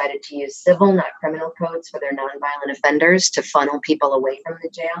also decided to use civil, not criminal codes for their nonviolent offenders to funnel people away from the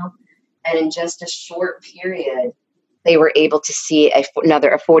jail. And in just a short period, they were able to see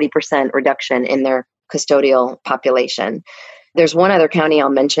another 40% reduction in their custodial population. There's one other county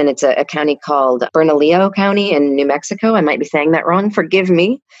I'll mention. It's a county called Bernalillo County in New Mexico. I might be saying that wrong. Forgive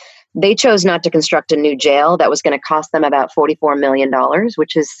me. They chose not to construct a new jail that was going to cost them about $44 million,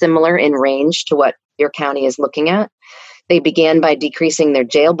 which is similar in range to what your county is looking at. They began by decreasing their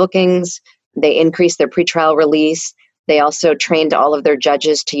jail bookings. They increased their pretrial release. They also trained all of their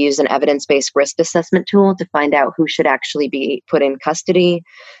judges to use an evidence-based risk assessment tool to find out who should actually be put in custody.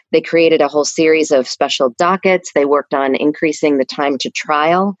 They created a whole series of special dockets. They worked on increasing the time to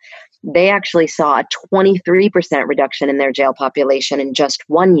trial. They actually saw a 23% reduction in their jail population in just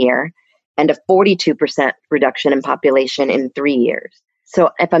 1 year and a 42% reduction in population in 3 years. So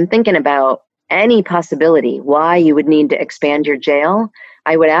if I'm thinking about any possibility why you would need to expand your jail,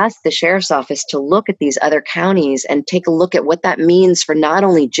 I would ask the sheriff's office to look at these other counties and take a look at what that means for not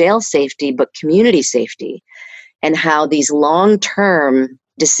only jail safety, but community safety, and how these long-term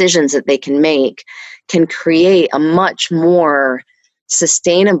decisions that they can make can create a much more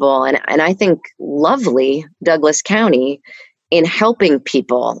sustainable and I think lovely Douglas County in helping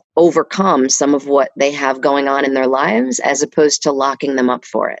people overcome some of what they have going on in their lives as opposed to locking them up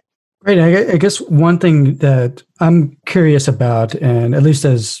for it. Right. I guess one thing that I'm curious about, and at least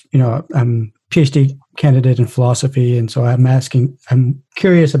as, I'm a PhD candidate in philosophy, and so I'm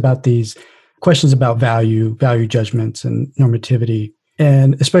curious about these questions about value judgments and normativity,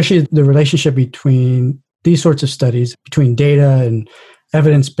 and especially the relationship between these sorts of studies, between data and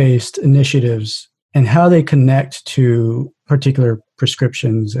evidence-based initiatives, and how they connect to particular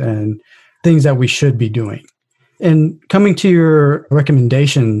prescriptions and things that we should be doing. And coming to your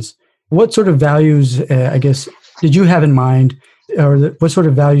recommendations, what sort of values, did you have in mind, or what sort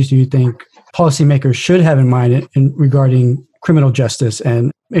of values do you think policymakers should have in mind in regarding criminal justice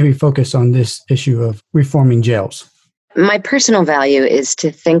and maybe focus on this issue of reforming jails? My personal value is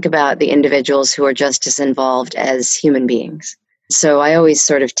to think about the individuals who are just as involved as human beings. So I always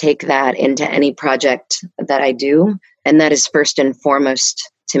sort of take that into any project that I do, and that is first and foremost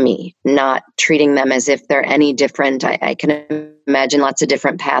to me, not treating them as if they're any different. I can imagine lots of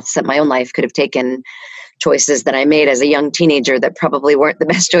different paths that my own life could have taken, choices that I made as a young teenager that probably weren't the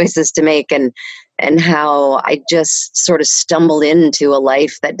best choices to make, and how I just sort of stumbled into a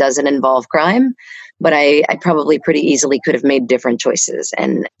life that doesn't involve crime. But I probably pretty easily could have made different choices.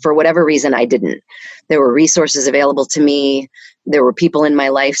 And for whatever reason, I didn't. There were resources available to me. There were people in my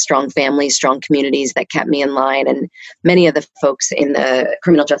life, strong families, strong communities that kept me in line. And many of the folks in the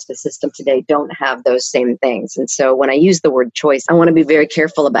criminal justice system today don't have those same things. And so when I use the word choice, I want to be very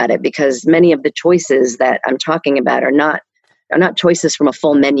careful about it, because many of the choices that I'm talking about are not choices from a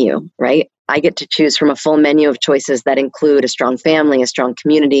full menu, right? I get to choose from a full menu of choices that include a strong family, a strong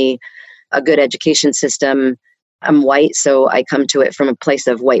community, a good education system. I'm white, so I come to it from a place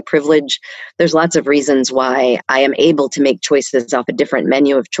of white privilege. There's lots of reasons why I am able to make choices off a different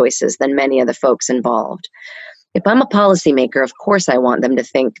menu of choices than many of the folks involved. If I'm a policymaker, of course I want them to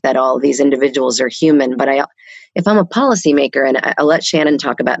think that all these individuals are human, but if I'm a policymaker, and I'll let Shannon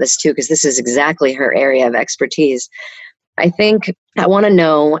talk about this too, because this is exactly her area of expertise, I think I want to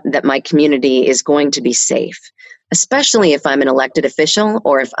know that my community is going to be safe, especially if I'm an elected official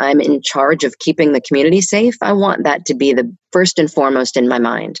or if I'm in charge of keeping the community safe. I want that to be the first and foremost in my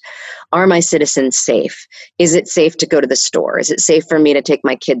mind. Are my citizens safe? Is it safe to go to the store? Is it safe for me to take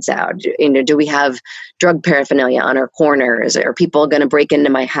my kids out? Do we have drug paraphernalia on our corners? Are people going to break into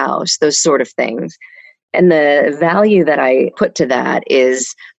my house? Those sort of things. And the value that I put to that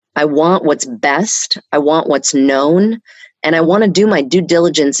is I want what's best. I want what's known. And I want to do my due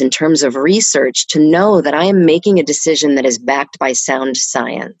diligence in terms of research to know that I am making a decision that is backed by sound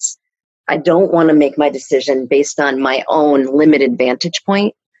science. I don't want to make my decision based on my own limited vantage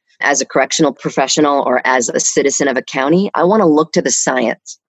point as a correctional professional or as a citizen of a county. I want to look to the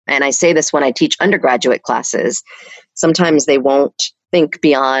science. And I say this when I teach undergraduate classes. Sometimes they won't think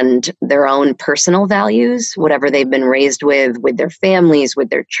beyond their own personal values, whatever they've been raised with their families, with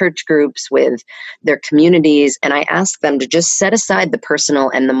their church groups, with their communities. And I ask them to just set aside the personal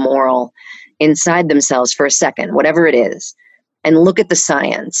and the moral inside themselves for a second, whatever it is, and look at the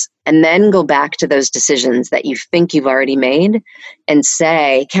science, and then go back to those decisions that you think you've already made and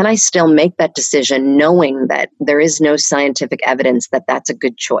say, can I still make that decision knowing that there is no scientific evidence that that's a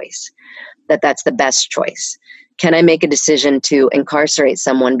good choice, that that's the best choice? Can I make a decision to incarcerate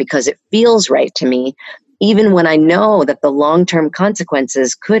someone because it feels right to me, even when I know that the long-term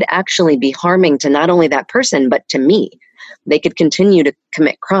consequences could actually be harming to not only that person, but to me? They could continue to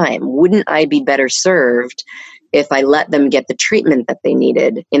commit crime. Wouldn't I be better served if I let them get the treatment that they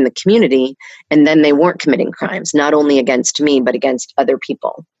needed in the community and then they weren't committing crimes, not only against me, but against other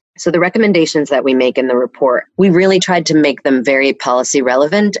people? So the recommendations that we make in the report, we really tried to make them very policy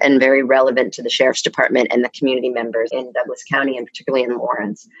relevant and very relevant to the Sheriff's Department and the community members in Douglas County, and particularly in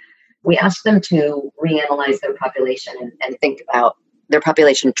Lawrence. We asked them to reanalyze their population and think about their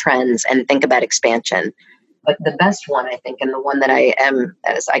population trends and think about expansion. But the best one, I think, and the one that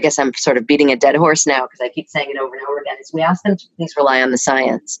I guess I'm sort of beating a dead horse now because I keep saying it over and over again, is we ask them to please rely on the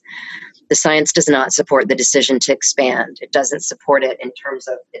science. The science does not support the decision to expand. It doesn't support it in terms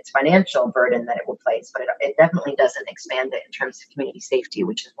of its financial burden that it will place, but it definitely doesn't expand it in terms of community safety,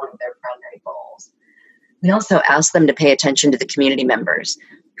 which is one of their primary goals. We also ask them to pay attention to the community members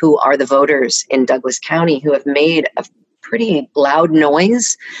who are the voters in Douglas County who have made a pretty loud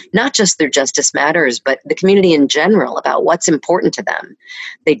noise, not just through Justice Matters, but the community in general about what's important to them.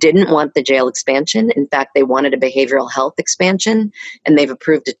 They didn't want the jail expansion. In fact, they wanted a behavioral health expansion, and they've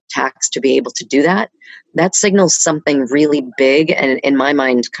approved a tax to be able to do that. That signals something really big and, in my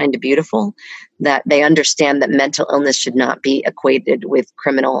mind, kind of beautiful, that they understand that mental illness should not be equated with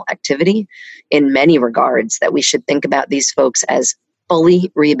criminal activity in many regards, that we should think about these folks as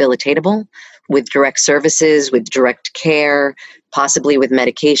fully rehabilitatable with direct services, with direct care, possibly with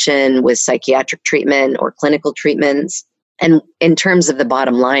medication, with psychiatric treatment or clinical treatments. And in terms of the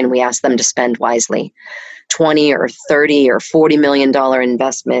bottom line, we ask them to spend wisely. $20 or $30 or $40 million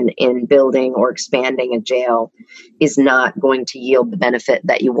investment in building or expanding a jail is not going to yield the benefit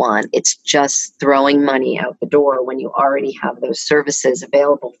that you want. It's just throwing money out the door when you already have those services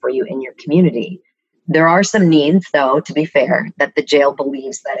available for you in your community. There are some needs, though, to be fair, that the jail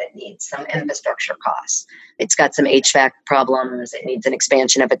believes that it needs some infrastructure costs. It's got some HVAC problems. It needs an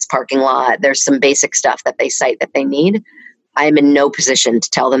expansion of its parking lot. There's some basic stuff that they cite that they need. I am in no position to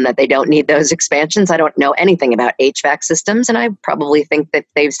tell them that they don't need those expansions. I don't know anything about HVAC systems, and I probably think that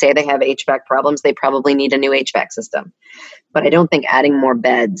they say they have HVAC problems. They probably need a new HVAC system. But I don't think adding more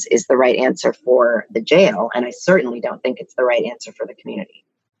beds is the right answer for the jail, and I certainly don't think it's the right answer for the community.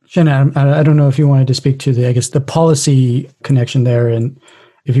 Shannon, I don't know if you wanted to speak to the policy connection there, and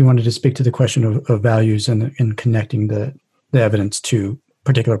if you wanted to speak to the question of values and connecting the evidence to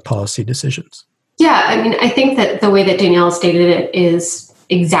particular policy decisions. Yeah, I mean, I think that the way that Danielle stated it is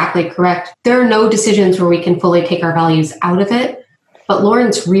exactly correct. There are no decisions where we can fully take our values out of it, but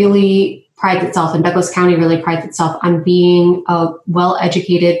Lawrence really prides itself, and Douglas County really prides itself on being a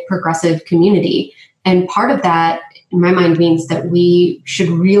well-educated, progressive community. And part of that, in my mind, means that we should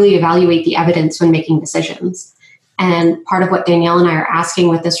really evaluate the evidence when making decisions. And part of what Danielle and I are asking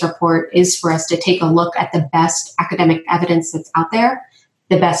with this report is for us to take a look at the best academic evidence that's out there,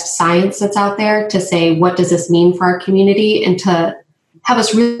 the best science that's out there, to say, what does this mean for our community, and to have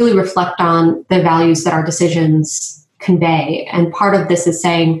us really reflect on the values that our decisions convey. And part of this is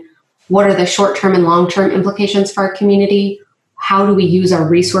saying, what are the short-term and long-term implications for our community? How do we use our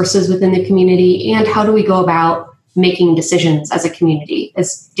resources within the community? And how do we go about making decisions as a community?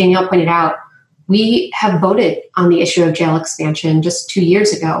 As Danielle pointed out, we have voted on the issue of jail expansion just 2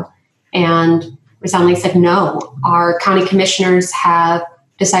 years ago and resoundingly said no. Our county commissioners have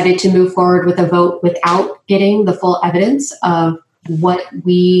decided to move forward with a vote without getting the full evidence of what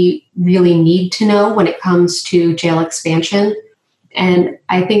we really need to know when it comes to jail expansion. And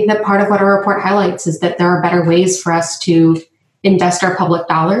I think that part of what our report highlights is that there are better ways for us to invest our public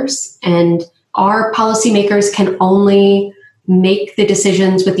dollars, and our policymakers can only make the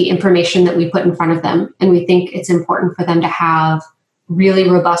decisions with the information that we put in front of them. And we think it's important for them to have really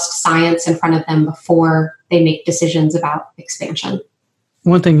robust science in front of them before they make decisions about expansion.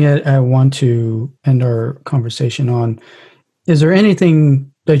 One thing that I want to end our conversation on, is there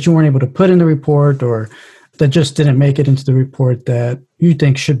anything that you weren't able to put in the report or that just didn't make it into the report that you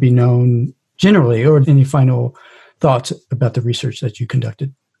think should be known generally, or any final thoughts about the research that you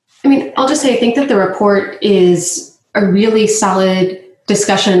conducted? I mean, I'll just say I think that the report is a really solid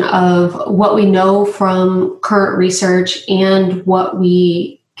discussion of what we know from current research and what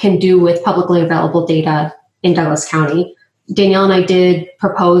we can do with publicly available data in Douglas County. Danielle and I did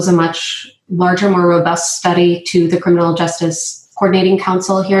propose a much larger, more robust study to the Criminal Justice Coordinating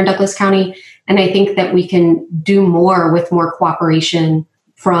Council here in Douglas County. And I think that we can do more with more cooperation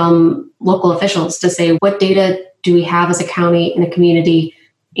from local officials to say, what data do we have as a county and a community,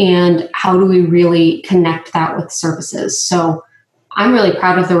 and how do we really connect that with services? So I'm really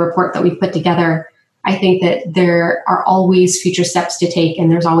proud of the report that we put together. I think that there are always future steps to take, and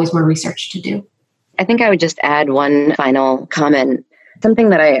there's always more research to do. I think I would just add one final comment. Something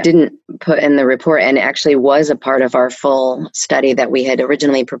that I didn't put in the report and actually was a part of our full study that we had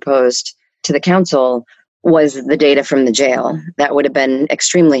originally proposed to the council was the data from the jail. That would have been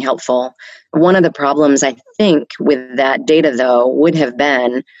extremely helpful. One of the problems, I think, with that data, though, would have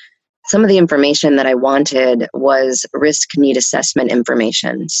been some of the information that I wanted was risk need assessment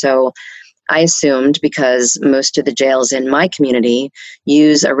information. So I assumed, because most of the jails in my community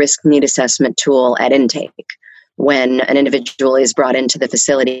use a risk need assessment tool at intake, when an individual is brought into the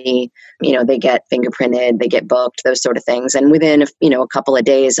facility, they get fingerprinted, they get booked, those sort of things. And within, a couple of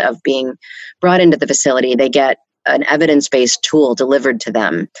days of being brought into the facility, they get an evidence-based tool delivered to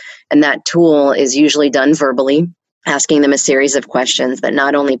them. And that tool is usually done verbally, asking them a series of questions that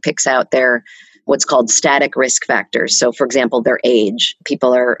not only picks out their what's called static risk factors. So, for example, their age.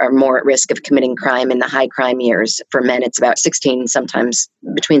 People are more at risk of committing crime in the high crime years. For men, it's about 16, sometimes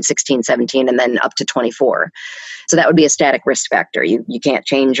between 16, 17, and then up to 24. So that would be a static risk factor. You can't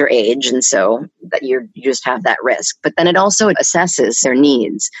change your age, and so that you just have that risk. But then it also assesses their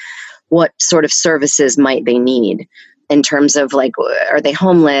needs. What sort of services might they need? In terms of are they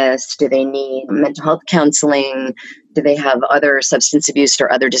homeless? Do they need mental health counseling? Do they have other substance abuse or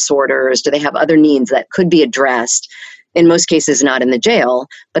other disorders? Do they have other needs that could be addressed? In most cases, not in the jail,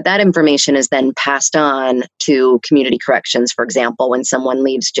 but that information is then passed on to community corrections. For example, when someone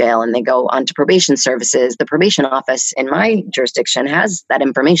leaves jail and they go on to probation services, the probation office in my jurisdiction has that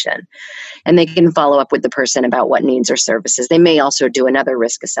information. And they can follow up with the person about what needs or services. They may also do another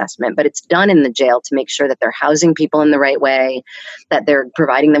risk assessment, but it's done in the jail to make sure that they're housing people in the right way, that they're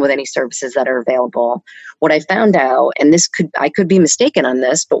providing them with any services that are available. What I found out, and I could be mistaken on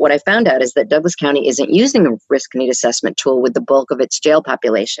this, but what I found out is that Douglas County isn't using a risk need assessment tool with the bulk of its jail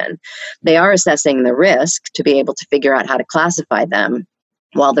population. They are assessing the risk to be able to figure out how to classify them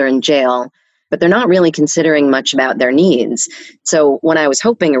while they're in jail, but they're not really considering much about their needs. So when I was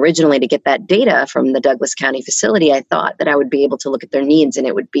hoping originally to get that data from the Douglas County facility, I thought that I would be able to look at their needs and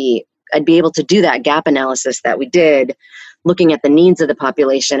I'd be able to do that gap analysis that we did, looking at the needs of the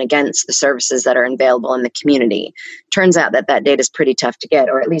population against the services that are available in the community. Turns out that data is pretty tough to get,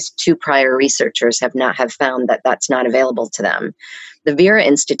 or at least 2 prior researchers have found that that's not available to them. The Vera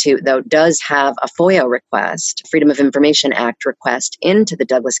Institute, though, does have a FOIA request, Freedom of Information Act request, into the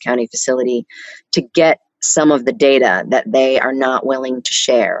Douglas County facility to get some of the data that they are not willing to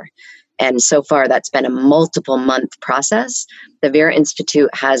share. And so far, that's been a multiple month process. The Vera Institute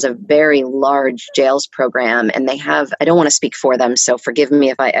has a very large jails program, and they have, I don't want to speak for them, so forgive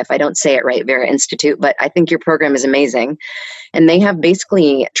me if I don't say it right, Vera Institute, but I think your program is amazing. And they have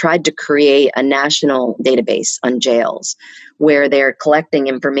basically tried to create a national database on jails where they're collecting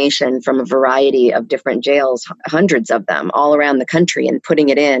information from a variety of different jails, hundreds of them all around the country, and putting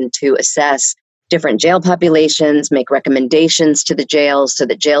it in to assess different jail populations, make recommendations to the jails so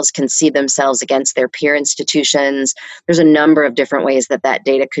that jails can see themselves against their peer institutions. There's a number of different ways that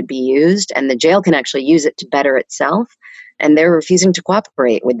data could be used, and the jail can actually use it to better itself, and they're refusing to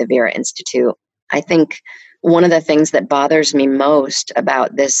cooperate with the Vera Institute. I think one of the things that bothers me most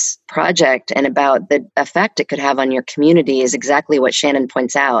about this project and about the effect it could have on your community is exactly what Shannon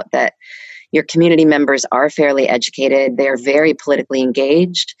points out, that your community members are fairly educated, they're very politically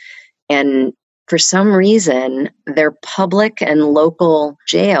engaged, and for some reason, their public and local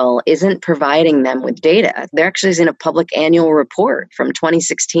jail isn't providing them with data. There actually isn't a public annual report from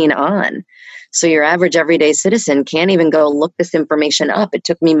 2016 on. So your average everyday citizen can't even go look this information up. It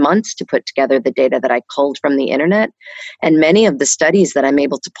took me months to put together the data that I culled from the internet. And many of the studies that I'm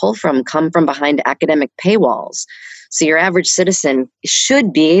able to pull from come from behind academic paywalls. So your average citizen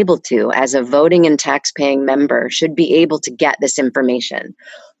should be able to, as a voting and tax-paying member, should be able to get this information.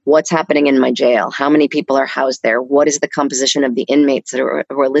 What's happening in my jail? How many people are housed there? What is the composition of the inmates who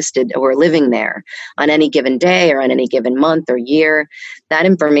are listed or living there on any given day or on any given month or year? That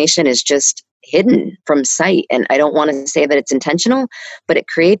information is just hidden from sight. And I don't want to say that it's intentional, but it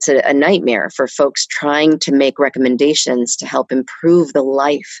creates a nightmare for folks trying to make recommendations to help improve the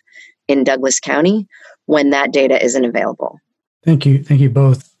life in Douglas County when that data isn't available. Thank you. Thank you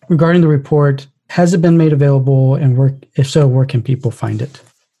both. Regarding the report, has it been made available, and if so, where can people find it?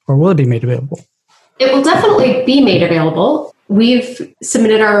 Or will it be made available? It will definitely be made available. We've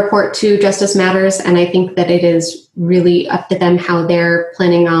submitted our report to Justice Matters, and I think that it is really up to them how they're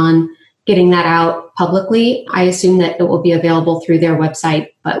planning on getting that out publicly. I assume that it will be available through their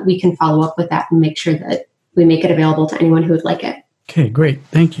website, but we can follow up with that and make sure that we make it available to anyone who would like it. Okay, great.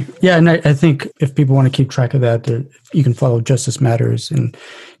 Thank you. Yeah, and I think if people want to keep track of that, you can follow Justice Matters and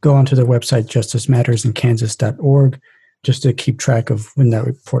go onto their website, justicemattersinkansas.org. just to keep track of when that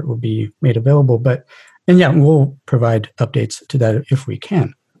report will be made available. We'll provide updates to that if we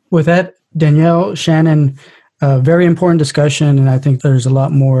can. With that, Danielle, Shannon, very important discussion, and I think there's a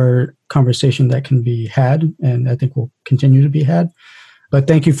lot more conversation that can be had, and I think will continue to be had. But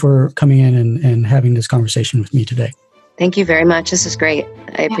thank you for coming in and having this conversation with me today. Thank you very much. This is great.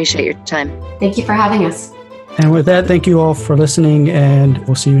 I appreciate your time. Thank you for having us. And with that, thank you all for listening, and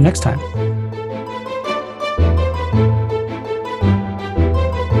we'll see you next time.